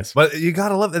Pure crazy. genius. But you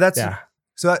gotta love it. That's yeah,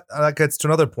 so that gets to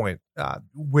another point.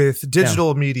 With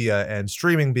digital media and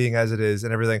streaming being as it is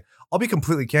and everything, I'll be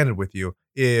completely candid with you.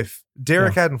 If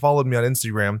Derek hadn't followed me on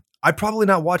Instagram, I'd probably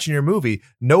not watching your movie.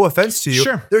 No offense to you.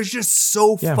 Sure. There's just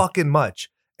so fucking much.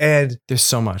 And there's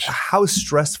so much. how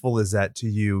stressful is that to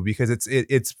you? Because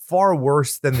it's far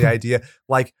worse than the idea.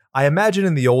 Like, I imagine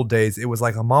in the old days, it was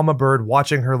like a mama bird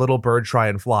watching her little bird try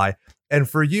and fly. And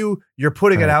for you, you're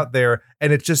putting it out there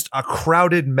and it's just a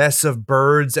crowded mess of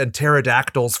birds and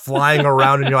pterodactyls flying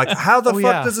around. And you're like, how the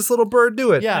fuck does this little bird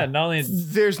do it? Yeah, not only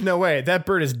there's no way that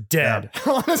bird is dead.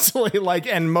 Honestly,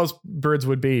 and most birds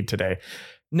would be today.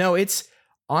 No,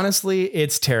 honestly,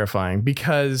 it's terrifying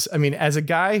because, I mean, as a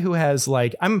guy who has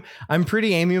I'm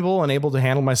pretty amiable and able to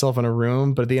handle myself in a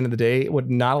room. But at the end of the day, what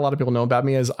not a lot of people know about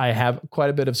me is I have quite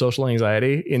a bit of social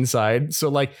anxiety inside.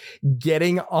 So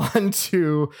getting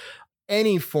onto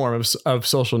any form of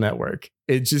social network,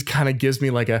 it just kind of gives me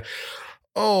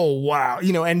oh, wow.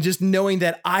 And just knowing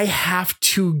that I have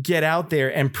to get out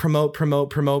there and promote,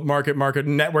 market,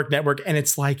 network. And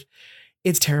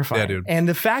it's terrifying. Yeah, dude. And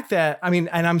the fact that, and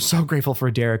I'm so grateful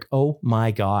for Derek. Oh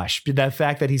my gosh. That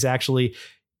fact that he's actually,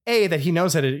 that he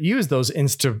knows how to use those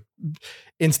Insta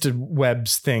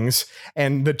webs things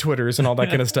and the Twitters and all that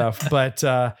kind of stuff. But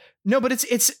no, but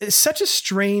it's such a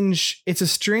strange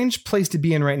place to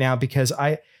be in right now because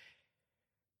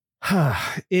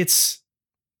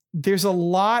there's a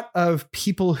lot of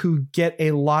people who get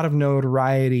a lot of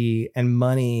notoriety and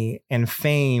money and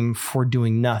fame for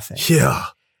doing nothing. Yeah.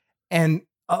 And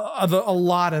a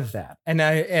lot of that,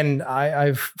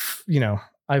 I've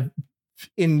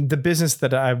in the business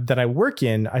that I work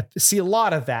in, I see a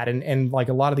lot of that, and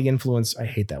a lot of the influence. I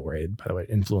hate that word, by the way,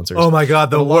 influencers. Oh my God,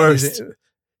 the worst.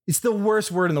 It's the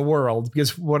worst word in the world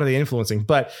because what are they influencing?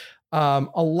 But a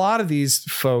lot of these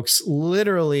folks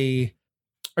literally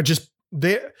are just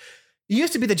it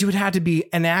used to be that you would have to be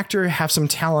an actor, have some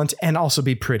talent, and also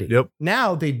be pretty. Yep.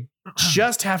 Now they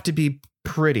just have to be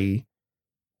pretty.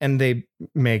 And they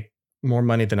make more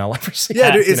money than I'll ever see.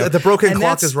 Yeah, dude, the broken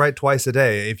clock is right twice a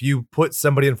day. If you put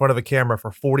somebody in front of a camera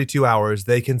for 42 hours,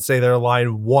 they can say their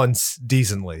line once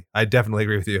decently. I definitely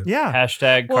agree with you. Yeah.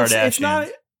 Hashtag Kardashian. It's not.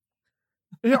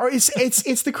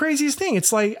 It's the craziest thing.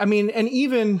 It's I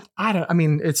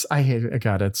hate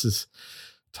God. It's just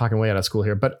talking way out of school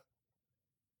here. But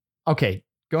okay,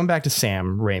 going back to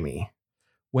Sam Raimi,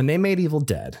 when they made Evil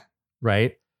Dead,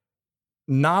 right?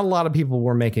 Not a lot of people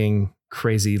were making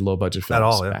crazy low budget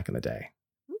films back in the day.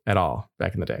 At all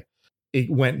back in the day. It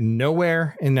went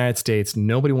nowhere in the United States.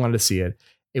 Nobody wanted to see it.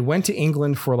 It went to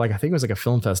England for I think it was a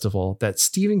film festival that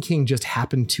Stephen King just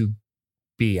happened to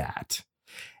be at.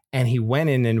 And he went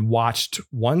in and watched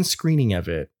one screening of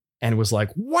it and was like,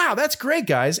 wow, that's great,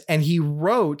 guys. And he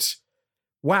wrote,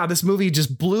 wow, this movie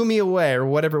just blew me away or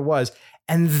whatever it was.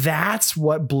 And that's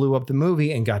what blew up the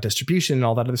movie and got distribution and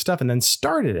all that other stuff and then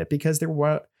started it because there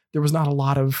was not a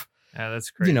lot of,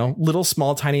 that's crazy. Little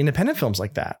small, tiny independent films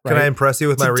like that. Right? Can I impress you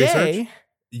with my Today, research?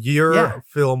 Your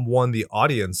film won the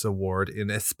Audience Award in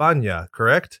España,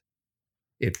 correct?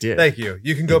 It did. Thank you.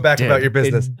 You can go back about your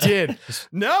business. It did.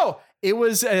 No, it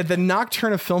was the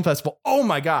Nocturne Film Festival. Oh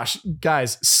my gosh,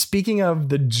 guys, speaking of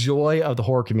the joy of the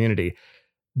horror community,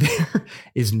 there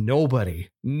is nobody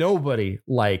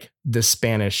like the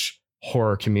Spanish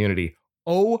horror community.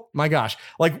 Oh my gosh.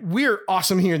 We're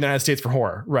awesome here in the United States for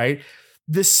horror, right?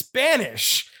 The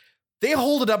Spanish, they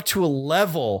hold it up to a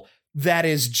level that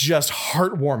is just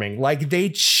heartwarming. They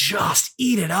just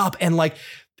eat it up. And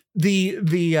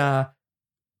the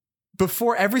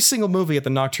before every single movie at the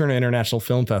Nocturne International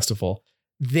Film Festival,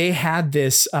 they had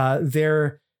this, I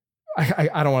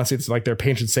don't want to say this like their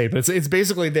patron saint, but it's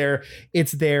basically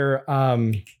it's not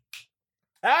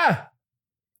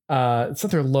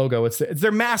their logo. It's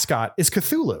their mascot is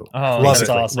Cthulhu. Oh, that's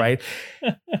awesome. Right.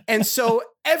 And so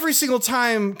every single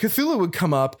time Cthulhu would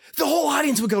come up, the whole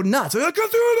audience would go nuts. Like,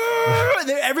 Cthulhu! And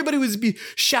everybody would be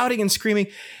shouting and screaming.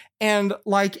 And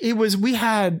like we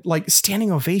had like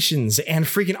standing ovations and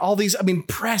freaking all these, I mean,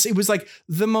 press. It was like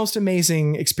the most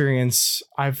amazing experience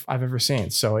I've ever seen.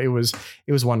 So it was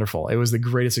wonderful. It was the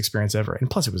greatest experience ever.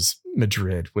 And plus it was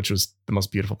Madrid, which was the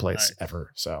most beautiful place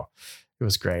ever. So it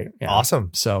was great. Yeah. Awesome.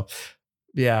 So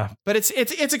yeah, but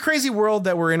it's a crazy world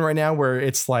that we're in right now where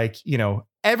it's like, you know,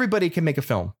 everybody can make a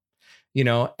film, you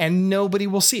know, and nobody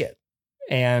will see it.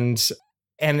 And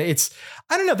it's,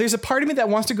 I don't know, there's a part of me that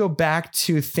wants to go back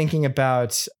to thinking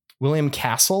about William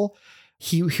Castle.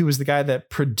 He was the guy that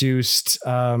produced,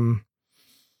 oh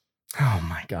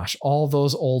my gosh, all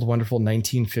those old, wonderful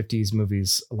 1950s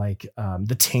movies like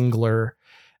The Tingler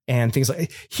and things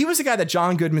like. He was the guy that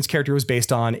John Goodman's character was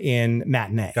based on in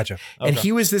Matinee. Gotcha. And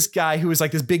he was this guy who was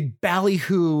like this big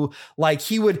ballyhoo, like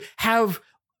he would have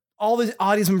all the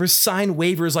audience members sign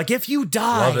waivers like, if you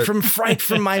die from fright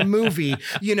from my movie,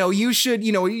 you know, you should,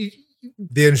 you know,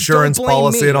 the insurance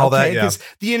policy and all that. Yeah.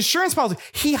 The insurance policy.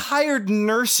 He hired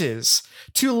nurses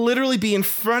to literally be in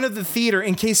front of the theater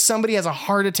in case somebody has a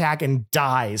heart attack and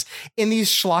dies in these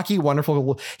schlocky,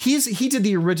 wonderful. He did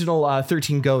the original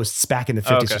 13 Ghosts back in the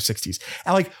 50s or 60s.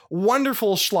 And like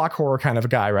wonderful schlock horror kind of a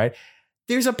guy, right?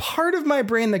 There's a part of my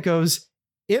brain that goes,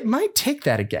 it might take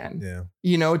that again,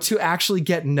 you know, to actually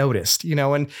get noticed, you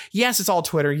know, and yes, it's all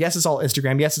Twitter. Yes, it's all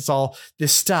Instagram. Yes, it's all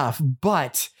this stuff.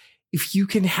 But if you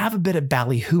can have a bit of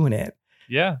ballyhoo in it.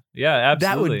 Yeah. Yeah. Absolutely.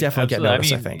 That would definitely get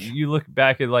noticed, I think. You look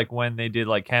back at like when they did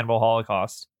like Cannibal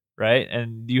Holocaust, right?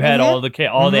 And you had all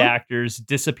the actors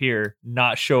disappear,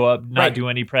 not show up, not do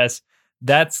any press.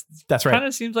 That's right. Kind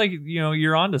of seems like, you know,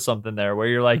 you're onto something there where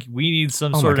you're like, we need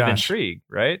some sort of intrigue,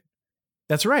 right?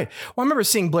 That's right. Well, I remember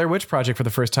seeing Blair Witch Project for the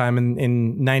first time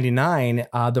in 99.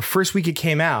 The first week it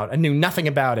came out, I knew nothing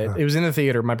about it. It was in the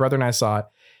theater. My brother and I saw it.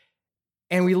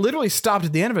 And we literally stopped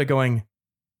at the end of it going,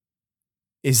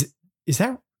 is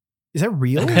that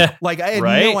real? Like I had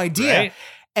no idea. Right.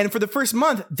 And for the first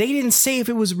month, they didn't say if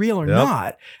it was real or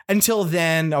not until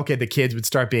then. Okay. The kids would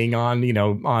start being on, you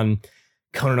know, on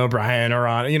Conan O'Brien or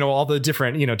on, you know, all the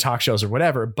different, you know, talk shows or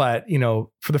whatever. But, you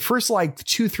know, for the first like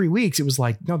 2-3 weeks, it was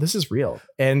like, no, this is real.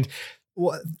 And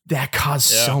that caused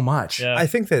so much. Yeah. I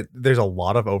think that there's a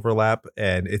lot of overlap,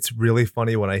 and it's really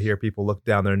funny when I hear people look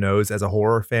down their nose as a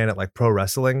horror fan at like pro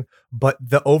wrestling, but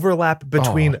the overlap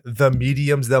between the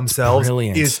mediums themselves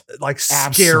is like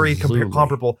scary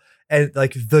comparable. And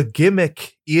like the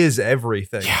gimmick is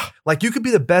everything. Yeah. Like you could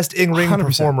be the best in-ring 100%.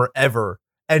 Performer ever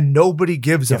and nobody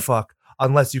gives a fuck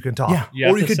unless you can talk.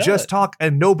 Yeah. Or you could just talk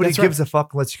and nobody gives a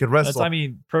fuck unless you can wrestle. I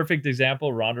mean, perfect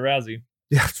example, Ronda Rousey.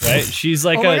 Yeah. Right? She's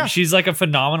like she's like a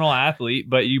phenomenal athlete,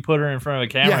 but you put her in front of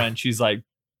a camera and she's like,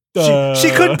 she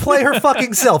couldn't play her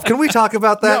fucking self. Can we talk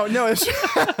about that? No, it's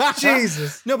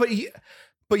Jesus. No, but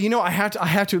you know, I have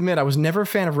to admit, I was never a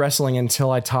fan of wrestling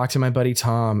until I talked to my buddy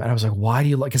Tom, and I was like, why do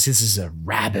you like, because this is a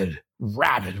rabid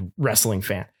wrestling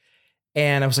fan.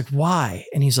 And I was like, why?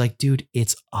 And he's like, dude,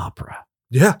 it's opera.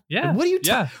 Yeah. Yeah. What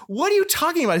are you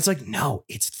talking about? It's like, no,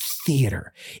 it's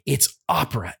theater. It's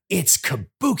opera. It's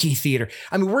kabuki theater.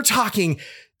 I mean, we're talking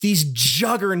these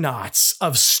juggernauts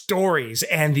of stories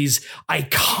and these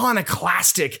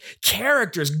iconoclastic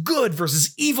characters, good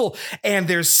versus evil. And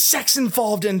there's sex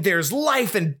involved and there's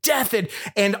life and death.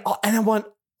 And I went,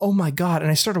 oh my God.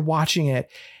 And I started watching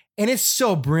it and it's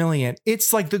so brilliant.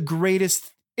 It's like the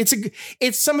greatest.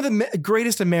 It's some of the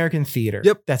greatest American theater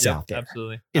that's out there.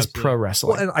 Absolutely. Is pro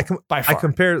wrestling. Well, and I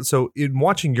compare. So in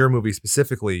watching your movie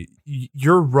specifically,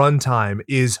 your runtime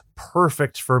is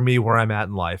perfect for me where I'm at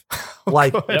in life.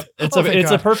 Like it's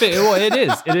a perfect. Well, it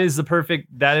is the perfect.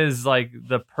 That is like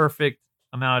the perfect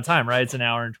amount of time, right? It's an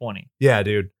hour and 20. Yeah,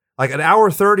 dude. Like an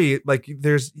hour 30. Like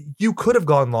you could have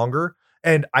gone longer.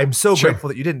 And I'm so grateful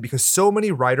that you didn't, because so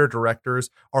many writer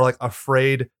directors are like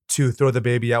afraid to throw the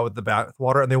baby out with the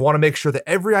bathwater, and they want to make sure that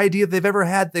every idea they've ever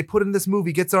had they put in this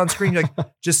movie gets it on screen. You're like,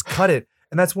 just cut it.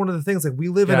 And that's one of the things. Like we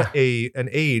live in an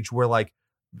age where, like,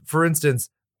 for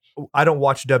instance, I don't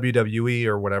watch WWE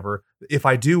or whatever. If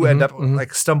I do end up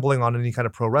like stumbling on any kind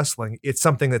of pro wrestling, it's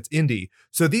something that's indie.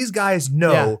 So these guys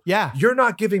know you're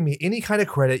not giving me any kind of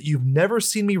credit. You've never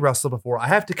seen me wrestle before. I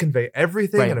have to convey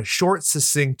everything in a short,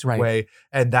 succinct way.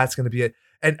 And that's going to be it.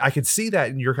 And I could see that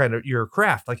in your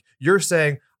craft. Like you're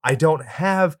saying, I don't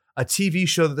have a TV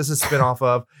show that this is a spinoff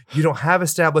of. You don't have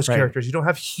established characters. You don't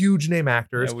have huge name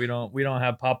actors. Yeah, we don't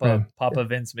have Papa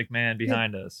Vince McMahon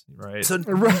behind us, right? So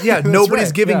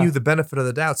nobody's giving you the benefit of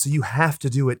the doubt. So you have to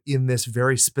do it in this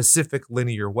very specific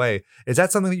linear way. Is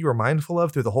that something that you were mindful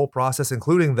of through the whole process,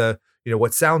 including the, you know,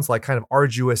 what sounds like kind of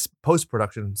arduous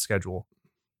post-production schedule?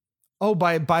 Oh,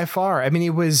 by far. I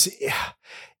mean,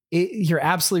 You're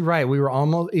absolutely right. We were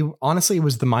honestly, it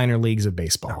was the minor leagues of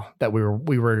baseball that we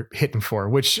were hitting for,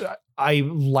 which I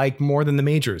like more than the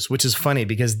majors, which is funny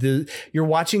because you're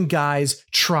watching guys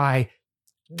try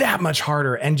that much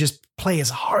harder and just play as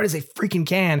hard as they freaking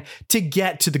can to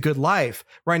get to the good life.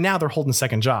 Right now, they're holding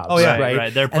second jobs. Oh yeah,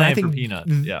 right. They're playing for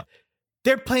peanuts. Yeah,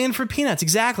 they're playing for peanuts,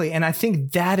 exactly. And I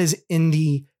think that is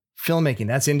indie filmmaking.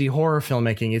 That's indie horror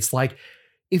filmmaking. It's like,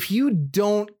 if you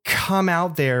don't come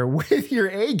out there with your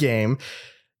A game,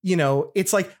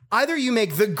 it's like either you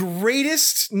make the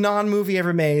greatest non-movie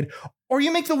ever made or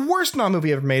you make the worst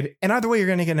non-movie ever made. And either way, you're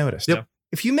going to get noticed. Yep.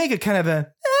 If you make it kind of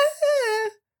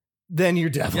then you're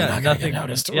definitely not going to get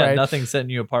noticed. Yeah, right? Nothing's setting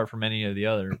you apart from any of the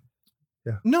other.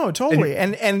 Yeah. No, totally.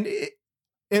 And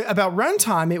about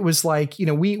runtime, it was like,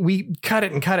 we cut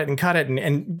it and cut it and cut it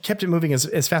and kept it moving as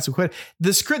fast as we could.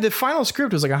 The final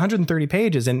script was like 130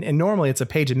 pages and normally it's a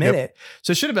page a minute. Yep.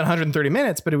 So it should have been 130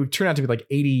 minutes, but it would turn out to be like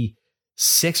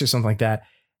 86 or something like that.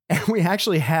 And we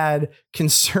actually had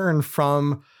concern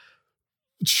from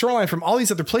Shoreline, from all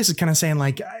these other places kind of saying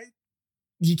like,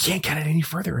 you can't cut it any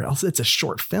further or else it's a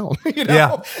short film,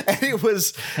 Yeah. And it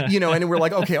was, and we're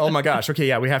like, okay, oh my gosh. Okay.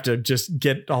 Yeah. We have to just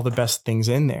get all the best things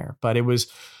in there. But it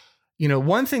was,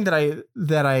 one thing that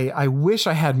I wish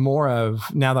I had more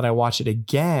of now that I watch it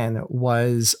again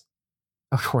was,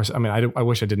 of course, I mean, I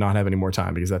wish I did not have any more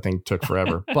time because that thing took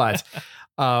forever, but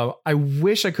I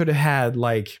wish I could have had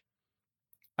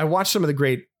I watched some of the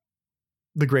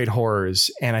great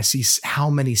horrors and I see how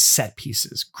many set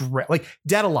pieces, like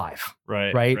Dead Alive.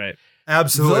 Right.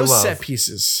 Absolutely. Those set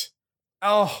pieces.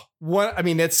 Oh, what? I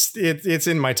mean, it's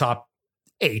in my top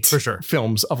 8 for sure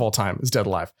films of all time is Dead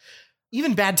Alive.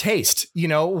 Even Bad Taste,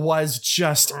 was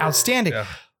just outstanding. Yeah.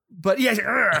 But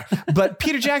but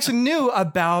Peter Jackson knew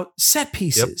about set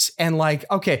pieces and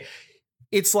okay,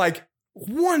 it's like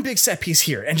one big set piece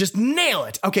here and just nail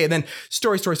it. Okay. And then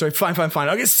story. Fine.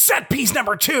 Okay. Set piece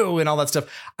number 2 and all that stuff.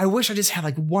 I wish I just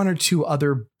had one or two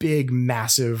other big,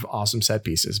 massive, awesome set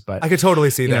pieces, but I could totally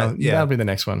see that. Yeah. That'll be the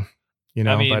next one,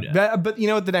 I mean, but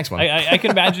the next one, I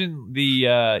can imagine the,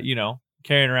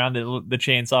 carrying around the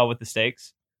chainsaw with the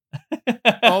stakes.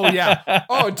 Oh yeah.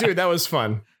 Oh dude, that was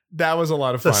fun. That was a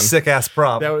lot of fun. A sick ass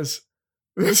prop. That was,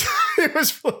 it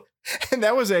was fun. And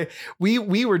that was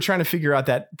we were trying to figure out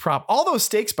that prop. All those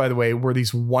stakes, by the way, were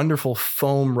these wonderful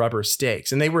foam rubber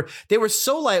stakes. And they were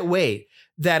so lightweight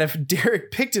that if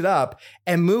Derek picked it up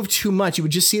and moved too much, you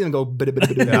would just see them go, and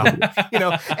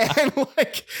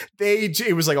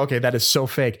it was like, okay, that is so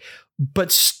fake.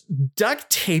 But duct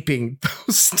taping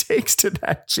those stakes to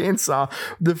that chainsaw,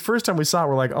 the first time we saw it,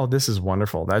 we're like, oh, this is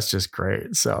wonderful. That's just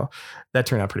great. So that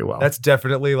turned out pretty well. That's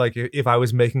definitely if I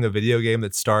was making a video game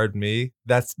that starred me,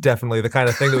 that's definitely the kind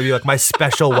of thing that would be my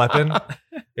special weapon.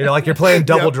 You're playing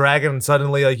Double Dragon and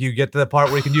suddenly you get to the part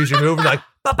where you can use your move and you're like,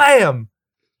 ba-bam.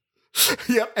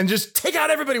 Yep, and just take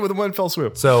out everybody with one fell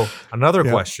swoop. So another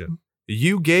question.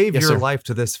 You gave your sir. life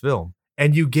to this film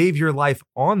and you gave your life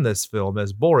on this film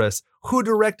as Boris. Who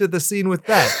directed the scene with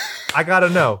that? I gotta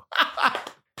know.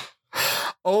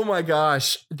 Oh my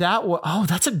gosh.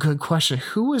 That's a good question.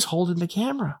 Who is holding the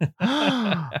camera?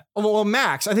 Well,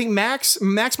 Max. I think Max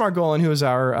Margolin, who is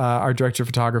our director of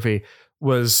photography,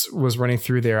 was running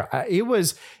through there. It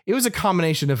was a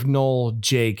combination of Noel,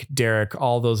 Jake, Derek,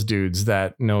 all those dudes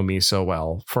that know me so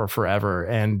well for forever.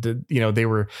 And I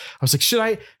was like, should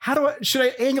I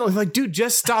angle it? Like, dude,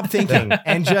 just stop thinking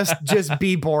and just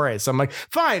be Boris. I'm like,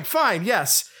 fine,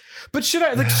 yes. But should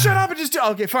I shut up and just do?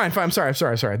 Okay, fine. I'm sorry.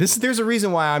 There's a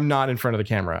reason why I'm not in front of the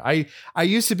camera. I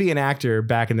used to be an actor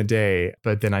back in the day,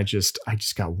 but then I just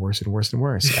got worse and worse and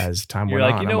worse as time went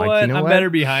on. You know what? I'm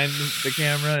better behind the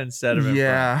camera instead of in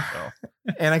front. So.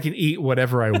 And I can eat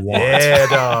whatever I want. Yeah,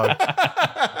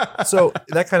 dog. So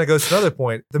that kind of goes to another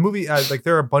point. The movie,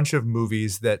 there are a bunch of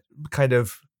movies that kind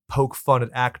of poke fun at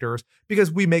actors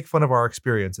because we make fun of our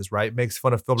experiences, right? Makes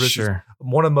fun of film. Sure.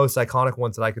 One of the most iconic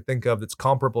ones that I could think of that's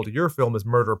comparable to your film is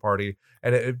Murder Party.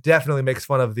 And it definitely makes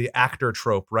fun of the actor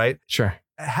trope, right? Sure.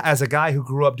 As a guy who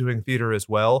grew up doing theater as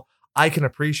well, I can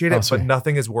appreciate it, but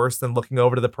nothing is worse than looking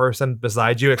over to the person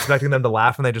beside you, expecting them to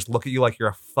laugh, and they just look at you like you're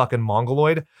a fucking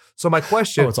mongoloid. So my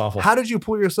question, it's awful. How did you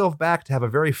pull yourself back to have a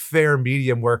very fair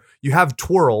medium where you have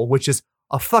Twirl, which is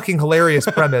a fucking hilarious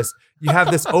premise. You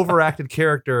have this overacted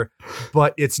character,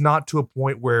 but it's not to a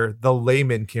point where the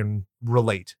layman can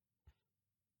relate.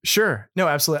 Sure. No,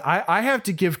 absolutely. I have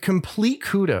to give complete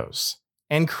kudos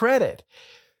and credit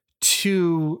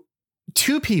to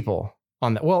 2 people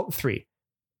on that. Well, 3.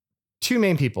 2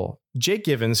 main people. Jake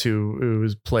Givens, who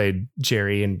played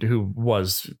Jerry and who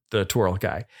was the Twirl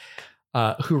guy,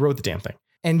 who wrote the damn thing.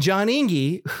 And John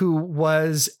Inge, who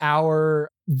was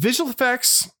our visual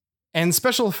effects and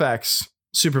special effects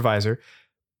supervisor,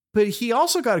 but he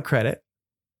also got a credit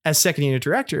as second unit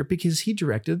director because he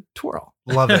directed Twirl.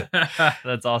 Love it.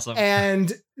 That's awesome.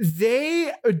 And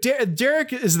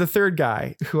Derek is the third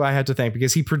guy who I had to thank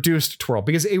because he produced Twirl,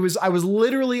 because I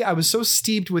was so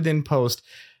steeped within post.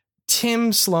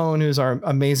 Tim Sloan, who's our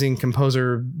amazing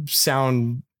composer,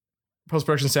 sound,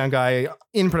 post-production sound guy,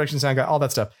 in-production sound guy, all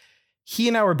that stuff. He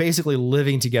and I were basically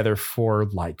living together for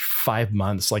like 5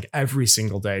 months, like every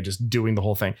single day, just doing the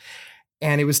whole thing.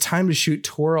 And it was time to shoot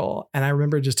Twirl. And I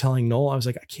remember just telling Noel, I was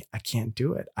like, I can't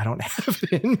do it. I don't have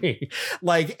it in me.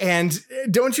 Like, and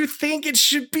don't you think it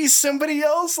should be somebody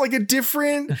else, like a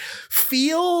different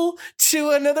feel to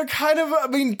another kind of, I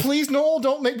mean, please, Noel,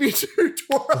 don't make me do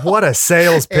Twirl. What a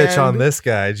sales pitch on this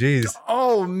guy. Jeez.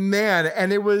 Oh man.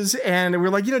 And we're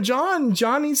like, John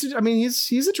needs to, I mean,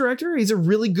 he's a director. He's a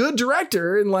really good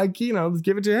director, and like,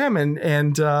 give it to him.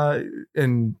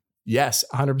 And yes,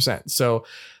 100%. So,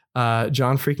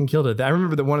 John freaking killed it. I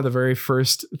remember that one of the very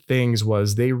first things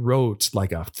was they wrote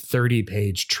like a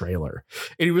 30-page trailer.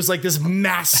 And it was like this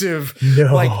massive,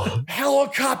 like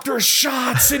helicopter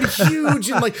shots and huge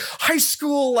and like high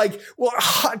school, like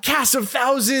cast of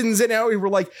thousands. And now we were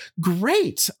like,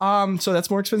 great. So that's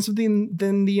more expensive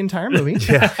than the entire movie.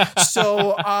 Yeah.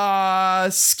 So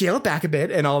scale it back a bit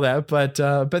and all that. But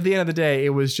at the end of the day,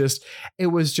 it was just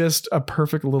a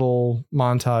perfect little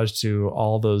montage to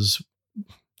all those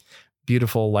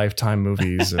beautiful Lifetime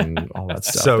movies and all that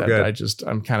stuff. So good.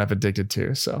 I'm kind of addicted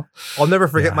to. So I'll never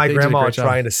forget my they did a grandma great job.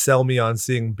 trying to sell me on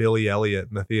seeing Billy Elliot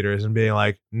in the theaters and being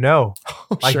like, no,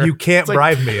 like Sure. you can't It's like,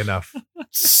 bribe me enough.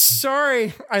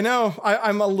 Sorry, I know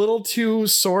I'm a little too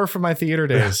sore for my theater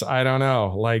days. I don't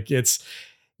know. Like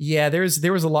there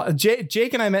was a lot.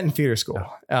 Jake and I met in theater school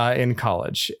in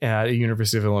college at the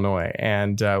University of Illinois,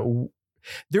 and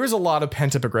there was a lot of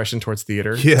pent up aggression towards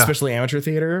theater, especially amateur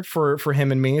theater for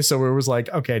him and me. So it was like,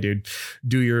 okay, dude,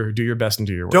 do your best and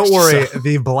do your worst. Don't worry,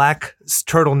 the black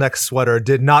turtleneck sweater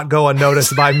did not go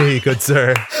unnoticed by me, good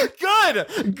sir. Good.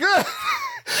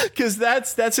 Because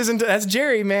that's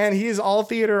Jerry, man. He is all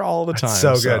theater all the time.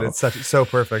 So good. It's so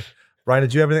perfect. Ryan,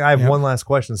 did you have anything? I have one last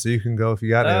question, so you can go if you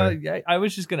got anything. I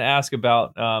was just going to ask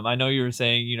about, I know you were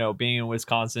saying, being in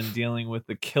Wisconsin, dealing with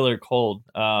the killer cold.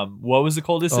 What was the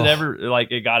coldest it ever,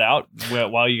 like, it got out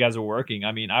while you guys were working?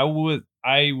 I mean, I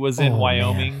was in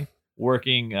Wyoming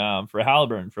working for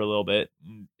Halliburton for a little bit.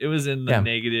 It was in the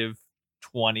negative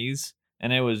 20s,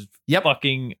 and it was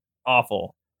fucking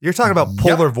awful. You're talking about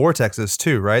polar vortexes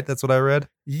too, right? That's what I read.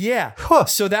 Yeah. Huh.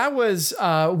 So that was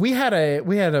we had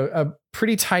a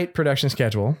pretty tight production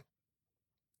schedule.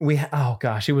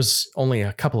 It was only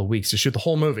a couple of weeks to shoot the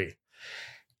whole movie,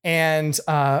 and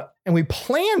we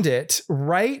planned it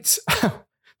right.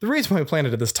 The reason why we planned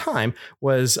it at this time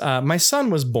was my son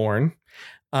was born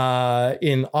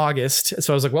in August,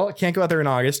 so I was like, well, I can't go out there in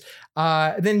August.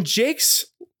 Then Jake's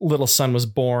little son was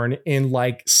born in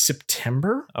like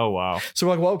September. Oh wow. So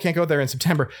we're like, well, we can't go there in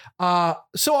September.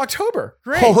 So October.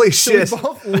 Great. Holy so shit.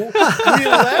 We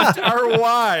left our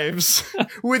wives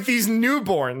with these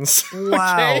newborns.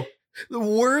 Wow. Okay? The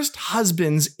worst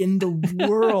husbands in the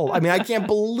world. I mean, I can't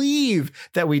believe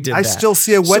that we did that. I still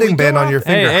see a wedding band on your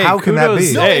finger. Hey, How can that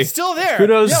be? No, it's still there.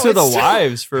 Kudos to the still-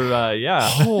 wives for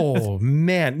Oh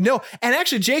man. No. And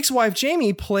actually Jake's wife,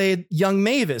 Jamie, played young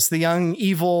Mavis, the young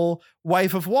evil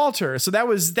wife of Walter. So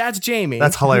that's Jamie.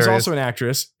 That's hilarious. Who's also an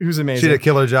actress who's amazing. She did a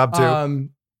killer job too.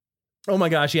 Oh my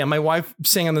gosh. Yeah. My wife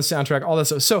sang on the soundtrack, all that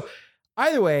stuff. So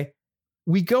either way,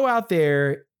 we go out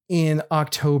there in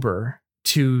October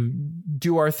to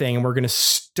do our thing, and we're going to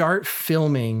start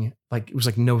filming. Like it was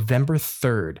like November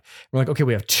 3rd. We're like, okay,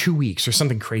 we have 2 weeks or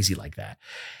something crazy like that.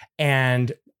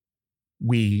 And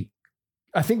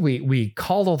I think we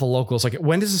called all the locals, like,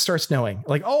 when does it start snowing?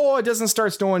 Like, oh, it doesn't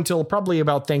start snowing until probably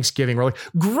about Thanksgiving. We're like,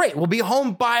 great. We'll be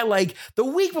home by like the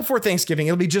week before Thanksgiving.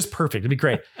 It'll be just perfect. It'll be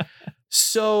great.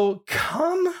 So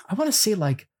I want to say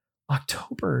like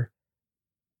October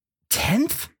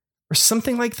 10th or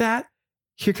something like that.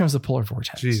 Here comes the polar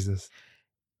vortex. Jesus.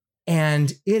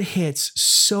 And it hits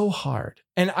so hard.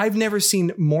 And I've never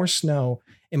seen more snow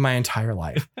in my entire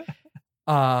life.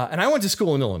 And I went to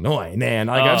school in Illinois, man.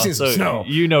 Like I've seen some snow.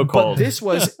 Cold. But this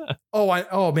was,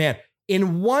 oh man.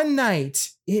 In one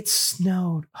night, it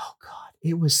snowed. Oh God.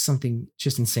 It was something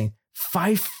just insane.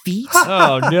 5 feet.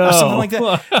 Oh no. Or something like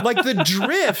that. Like the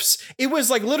drifts, it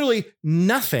was like literally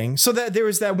nothing. So that there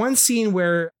was that one scene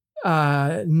where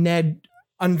Ned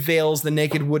unveils the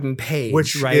naked wooden page,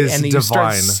 which right? is and then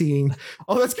divine. You start seeing,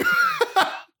 oh, that's good.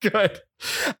 Good.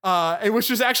 And which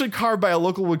was actually carved by a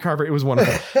local wood carver. It was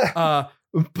wonderful.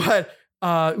 But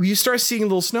you start seeing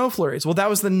little snow flurries. Well, that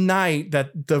was the night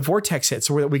that the vortex hit.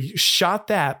 So we shot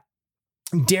that.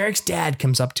 Derek's dad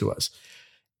comes up to us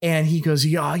and he goes,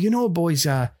 yeah, boys,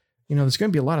 there's going to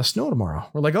be a lot of snow tomorrow.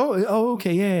 We're like, oh,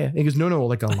 okay. Yeah. And he goes, no,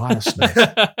 like a lot of snow.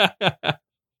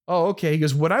 Oh, okay. He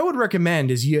goes, what I would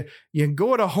recommend is you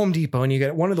go to Home Depot and you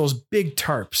get one of those big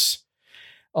tarps.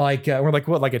 Like, we're like,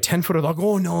 what, like a 10-footer? Like,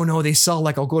 oh, no, they sell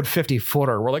like a good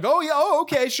 50-footer. We're like, oh, yeah,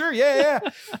 okay, sure. Yeah.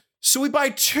 So we buy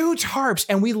 2 tarps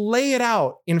and we lay it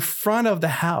out in front of the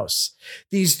house.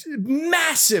 These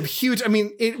massive, huge,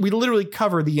 we literally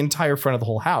cover the entire front of the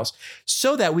whole house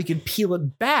so that we can peel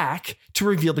it back to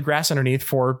reveal the grass underneath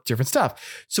for different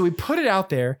stuff. So we put it out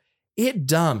there. It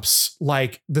dumps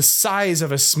like the size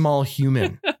of a small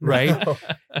human, right?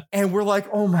 And we're like,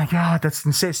 oh my God, that's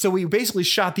insane. So we basically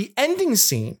shot the ending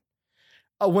scene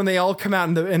when they all come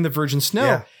out in the virgin snow.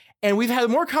 Yeah. And we've had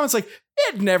more comments like,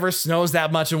 it never snows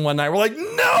that much in one night. We're like,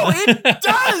 no, it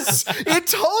does. It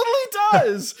totally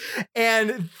does.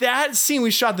 And that scene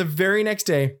we shot the very next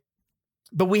day,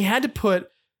 but we had to put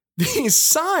these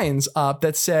signs up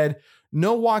that said,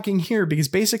 no walking here, because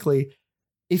basically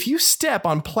if you step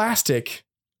on plastic,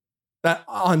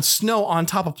 on snow on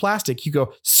top of plastic, you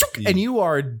go, and you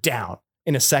are down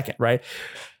in a second, right?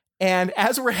 And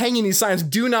as we're hanging these signs,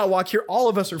 do not walk here, all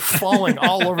of us are falling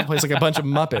all over the place like a bunch of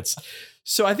Muppets.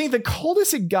 So I think the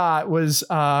coldest it got was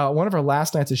one of our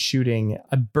last nights of shooting.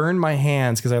 I burned my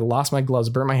hands because I lost my gloves,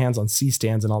 burned my hands on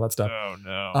C-stands and all that stuff. Oh,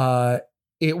 no.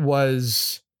 It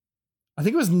was, I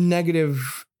think it was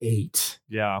 -8.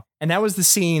 Yeah. And that was the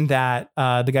scene that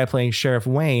the guy playing Sheriff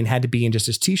Wayne had to be in just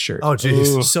his t-shirt. Oh,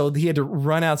 geez. So he had to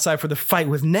run outside for the fight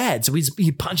with Ned. So he's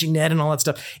punching Ned and all that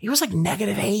stuff. It was like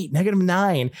 -8,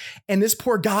 -9. And this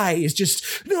poor guy is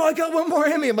just, no, I got one more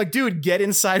in me. I'm like, dude, get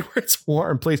inside where it's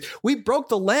warm, please. We broke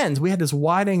the lens. We had this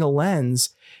wide angle lens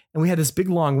and we had this big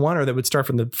long oneer that would start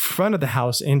from the front of the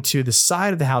house into the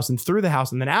side of the house and through the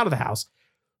house and then out of the house.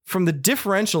 From the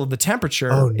differential of the temperature,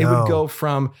 it would go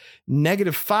from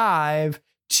 -5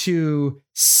 to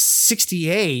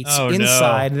 68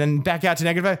 inside, and then back out to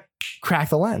 -5. Crack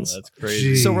the lens. Oh, that's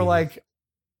crazy. So we're like,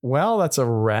 well, that's a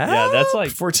wrap. Yeah, that's like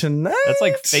for tonight. That's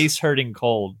like face hurting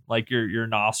cold. Like your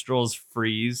nostrils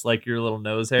freeze, like your little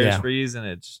nose hairs freeze, and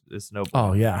it's no.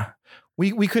 Oh yeah.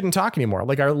 We couldn't talk anymore.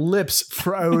 Like our lips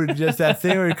froze. Just that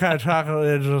thing where you kind of talk,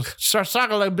 start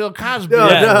talking like Bill Cosby.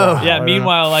 Yeah.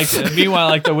 Meanwhile,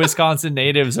 the Wisconsin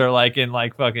natives are like in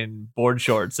like fucking board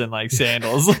shorts and like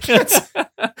sandals. They're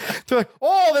like,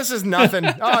 oh, this is nothing.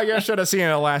 Oh, you should have seen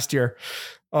it last year.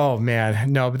 Oh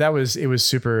man, no, but it was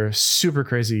super, super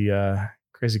crazy.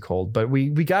 Crazy cold, but we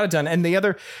got it done. And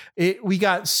we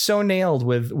got so nailed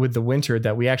with the winter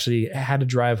that we actually had to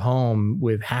drive home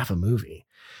with half a movie.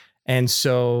 And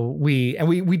so we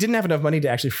didn't have enough money to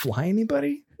actually fly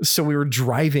anybody. So we were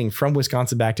driving from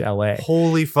Wisconsin back to LA.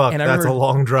 Holy fuck. That's a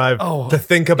long drive to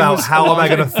think about how am I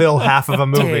going to fill half of a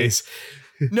movie.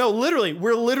 No, literally,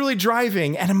 we're literally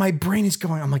driving and my brain is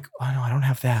going, I'm like, oh no, I don't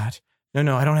have that.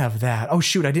 No, I don't have that. Oh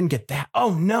shoot, I didn't get that.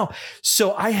 Oh no.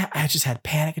 So I just had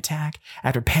panic attack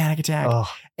after panic attack.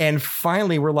 Oh. And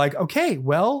finally we're like, okay,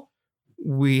 well,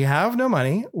 we have no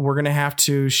money. We're going to have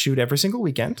to shoot every single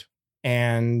weekend.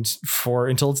 And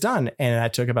until it's done. And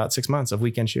that took about 6 months of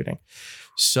weekend shooting.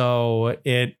 So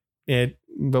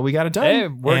but we got it done. Hey,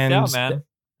 it worked out, man.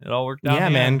 It all worked out. Yeah,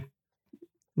 man.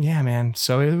 Yeah, man.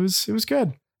 So it was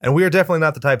good. And we are definitely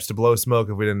not the types to blow smoke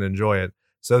if we didn't enjoy it.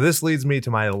 So this leads me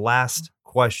to my last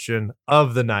question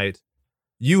of the night.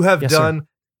 You have done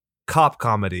cop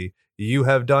comedy. You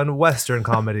have done Western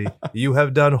comedy. You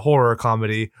have done horror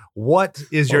comedy. What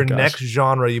is your next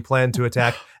genre you plan to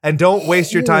attack? And don't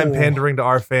waste your time pandering to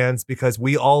our fans because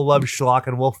we all love schlock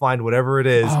and we'll find whatever it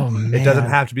is. Oh, man. It doesn't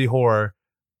have to be horror.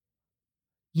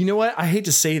 You know what? I hate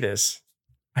to say this.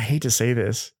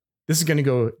 This is going to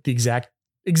go the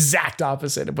exact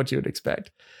opposite of what you would expect.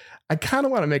 I kind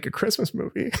of want to make a Christmas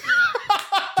movie.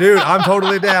 Dude, I'm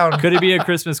totally down. Could it be a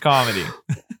Christmas comedy?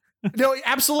 No,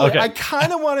 absolutely. Okay. I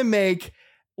kind of want to make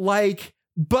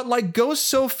go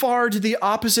so far to the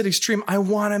opposite extreme. I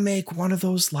want to make one of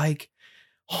those like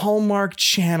Hallmark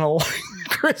Channel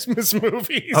Christmas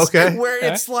movies. Okay. Where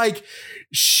it's like,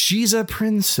 she's a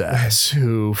princess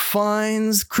who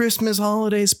finds Christmas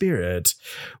holiday spirit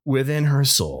within her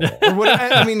soul. Or what,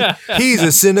 I mean, he's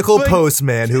a cynical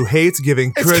postman who hates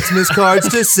giving Christmas cards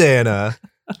to Santa.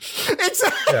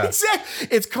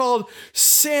 It's called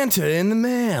Santa in the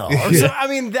Mail. So, I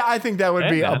mean, I think that would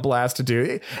be a blast to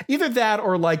do. Either that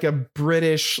or like a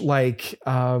British, like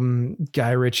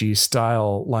Guy Ritchie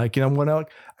style, like, you know, when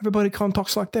everybody kind of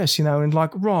talks like this, you know, and like,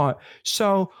 right,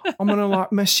 so I'm gonna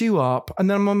like mess you up, and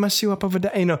then I'm gonna mess you up over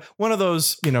there. You know, one of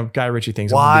those, you know, Guy Ritchie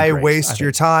things. Why waste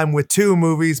your time with 2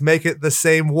 movies? Make it the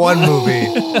same one movie.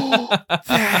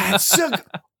 That's so.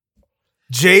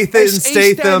 Jason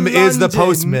Statham is the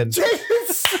postman.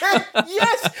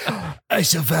 Yes,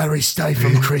 it's a very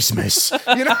Statham Christmas.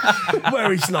 You know,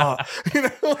 where he's not. You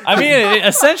know, I mean,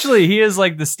 essentially, he is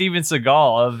like the Steven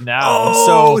Seagal of now.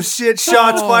 Oh shit!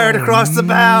 Shots fired across the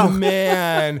bow,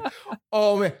 man.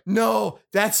 Oh man, no,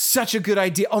 that's such a good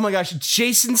idea. Oh my gosh,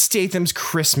 Jason Statham's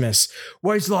Christmas,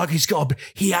 where he's like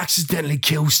he accidentally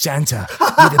kills Santa with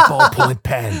a ballpoint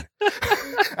pen.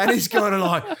 And he's going to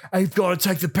like, I've got to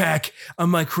take the pack on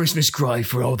my Christmas grave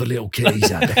for all the little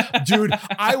kiddies out there. Dude,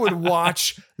 I would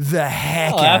watch the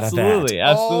heck out of that. Absolutely.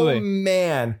 Oh,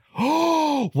 man.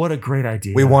 Oh, what a great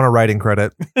idea. We want a writing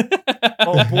credit.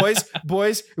 Oh,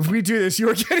 boys, if we do this,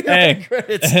 you're getting writing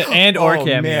credits. And or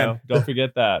cameo. Man. Don't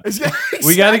forget that. Exactly.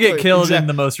 We got to get killed in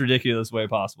the most ridiculous way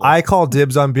possible. I call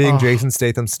dibs on being Jason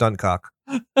Statham's stunt cock.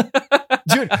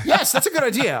 Dude, yes, that's a good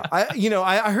idea.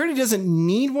 I heard he doesn't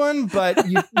need one, but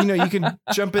you can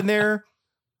jump in there.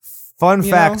 Fun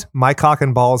fact, my cock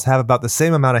and balls have about the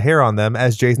same amount of hair on them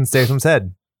as Jason Statham's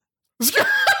head.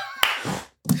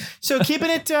 So keeping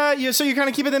it, so you're kind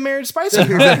of keeping the marriage spicy.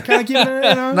 You're kind of keeping it,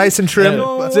 you know, nice and trim.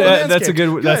 That's a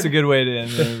good way to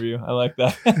end the interview. I like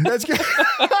that. That's good.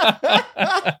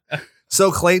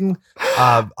 So Clayton,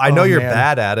 I know you're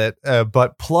bad at it,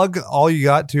 but plug all you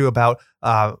got to about.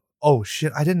 Oh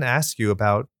shit! I didn't ask you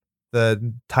about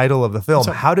the title of the film.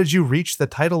 How did you reach the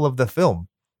title of the film?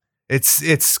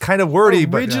 It's kind of wordy,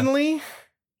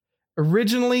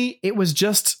 Originally, it was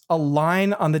just a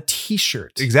line on the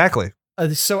T-shirt. Exactly.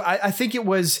 So I think it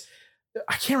was.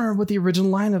 I can't remember what the original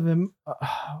line of him,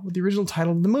 what the original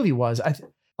title of the movie was.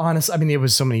 Honestly, I mean, it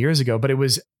was so many years ago, but it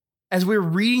was as we were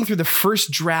reading through the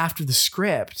first draft of the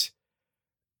script.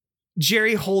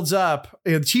 Jerry holds up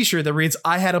a T-shirt that reads,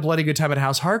 "I had a bloody good time at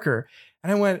House Harker,"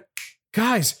 and I went,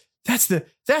 "Guys, that's the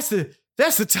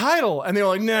title." And they were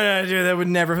like, "No, dude, that would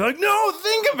never." Like, no,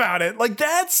 think about it. Like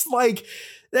that's like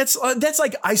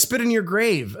I Spit in Your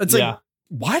Grave. It's like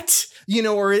what, you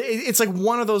know, or it's like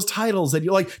one of those titles that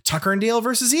you're like Tucker and Dale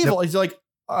versus Evil. Yep. It's like,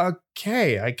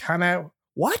 okay, I kind of.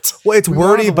 What? Well, it's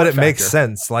wordy, but it makes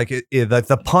sense. Like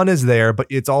the pun is there, but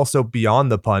it's also beyond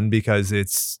the pun because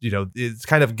it's, you know, it's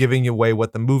kind of giving away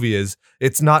what the movie is.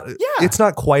 It's not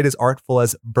quite as artful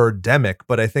as Birdemic,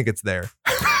 but I think it's there.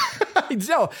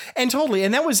 No, and totally.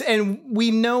 And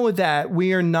we know that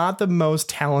we are not the most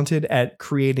talented at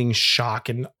creating shock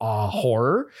and awe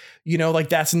horror. You know, like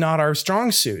that's not our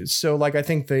strong suit. So like, I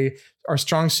think our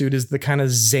strong suit is the kind of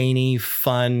zany,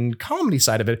 fun comedy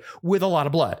side of it with a lot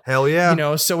of blood. Hell yeah. You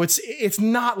know, so it's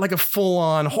not like a full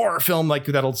on horror film like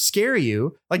that'll scare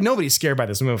you. Like nobody's scared by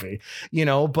this movie, you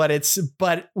know, but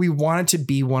we want it to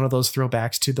be one of those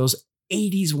throwbacks to those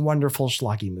 80s wonderful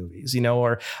schlocky movies, you know,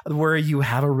 or where you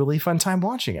have a really fun time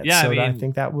watching it. Yeah, so I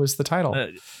think that was the title.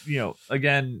 You know,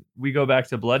 again, we go back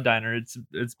to Blood Diner.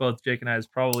 It's both Jake and I's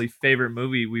probably favorite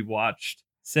movie we've watched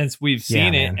since we've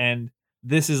seen it, and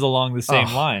this is along the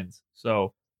same lines.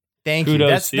 So thank you.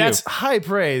 That's high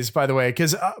praise, by the way.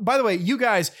 Because by the way, you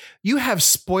guys, you have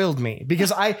spoiled me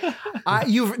because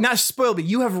you've not spoiled me.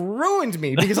 You have ruined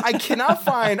me because I cannot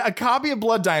find a copy of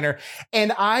Blood Diner.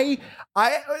 And I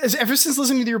ever since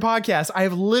listening to your podcast, I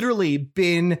have literally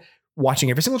been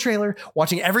watching every single trailer,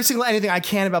 watching every single anything I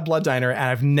can about Blood Diner, and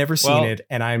I've never seen it.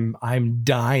 And I'm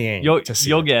dying to see.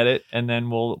 You'll get it, and then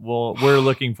we're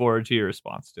looking forward to your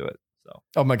response to it. So.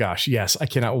 Oh my gosh, yes. I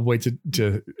cannot wait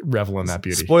to revel in that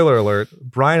beauty. Spoiler alert,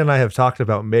 Brian and I have talked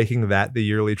about making that the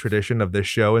yearly tradition of this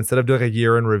show. Instead of doing a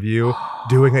year in review,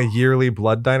 doing a yearly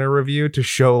Blood Diner review to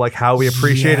show like how we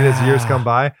appreciate it as years come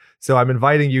by. So I'm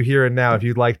inviting you here and now if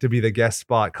you'd like to be the guest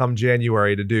spot come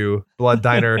January to do Blood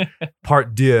Diner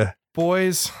Part 2.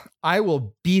 Boys, I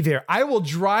will be there. I will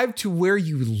drive to where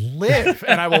you live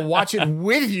and I will watch it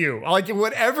with you. Like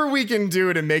whatever we can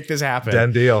do to make this happen.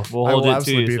 Done deal. We'll hold I will it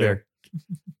absolutely to you, be there.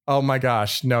 Oh my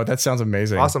gosh. No, that sounds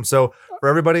amazing. Awesome. So for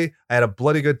everybody, I had a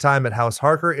bloody good time at House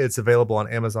Harker. It's available on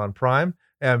Amazon Prime.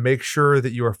 And make sure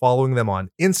that you are following them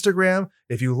on Instagram.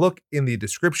 If you look in the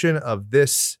description of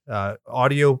this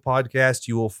audio podcast,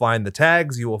 you will find the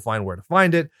tags. You will find where to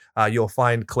find it. You'll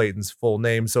find Clayton's full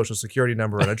name, social security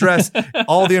number, and address.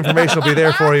 All the information will be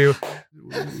there for you.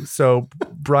 So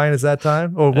Brian, is that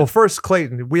time? Oh, well, first,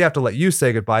 Clayton, we have to let you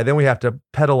say goodbye. Then we have to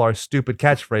peddle our stupid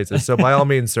catchphrases. So by all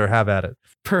means, sir, have at it.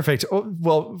 Perfect. Oh,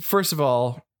 well, first of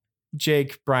all,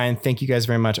 Jake, Brian, thank you guys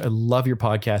very much. I love your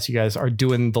podcast. You guys are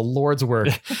doing the Lord's work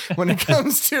when it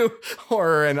comes to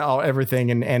horror and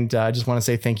everything. And I just want to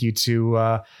say thank you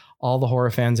to all the horror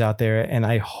fans out there. And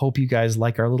I hope you guys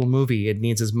like our little movie. It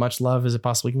needs as much love as it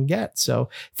possibly can get. So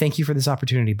thank you for this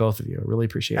opportunity, both of you. I really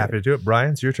appreciate it. Happy to do it.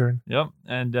 Brian, it's your turn. Yep.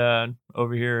 And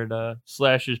over here at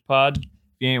Slashers Pod, if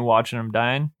you ain't watching them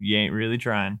dying, you ain't really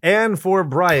trying. And for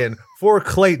Brian, for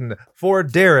Clayton, for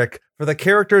Derek, for the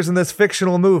characters in this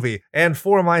fictional movie, and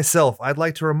for myself, I'd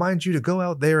like to remind you to go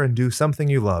out there and do something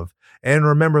you love. And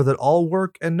remember that all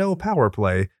work and no power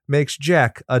play makes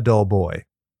Jack a dull boy.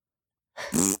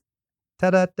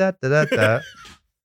 Ta-da-da-da-da-da.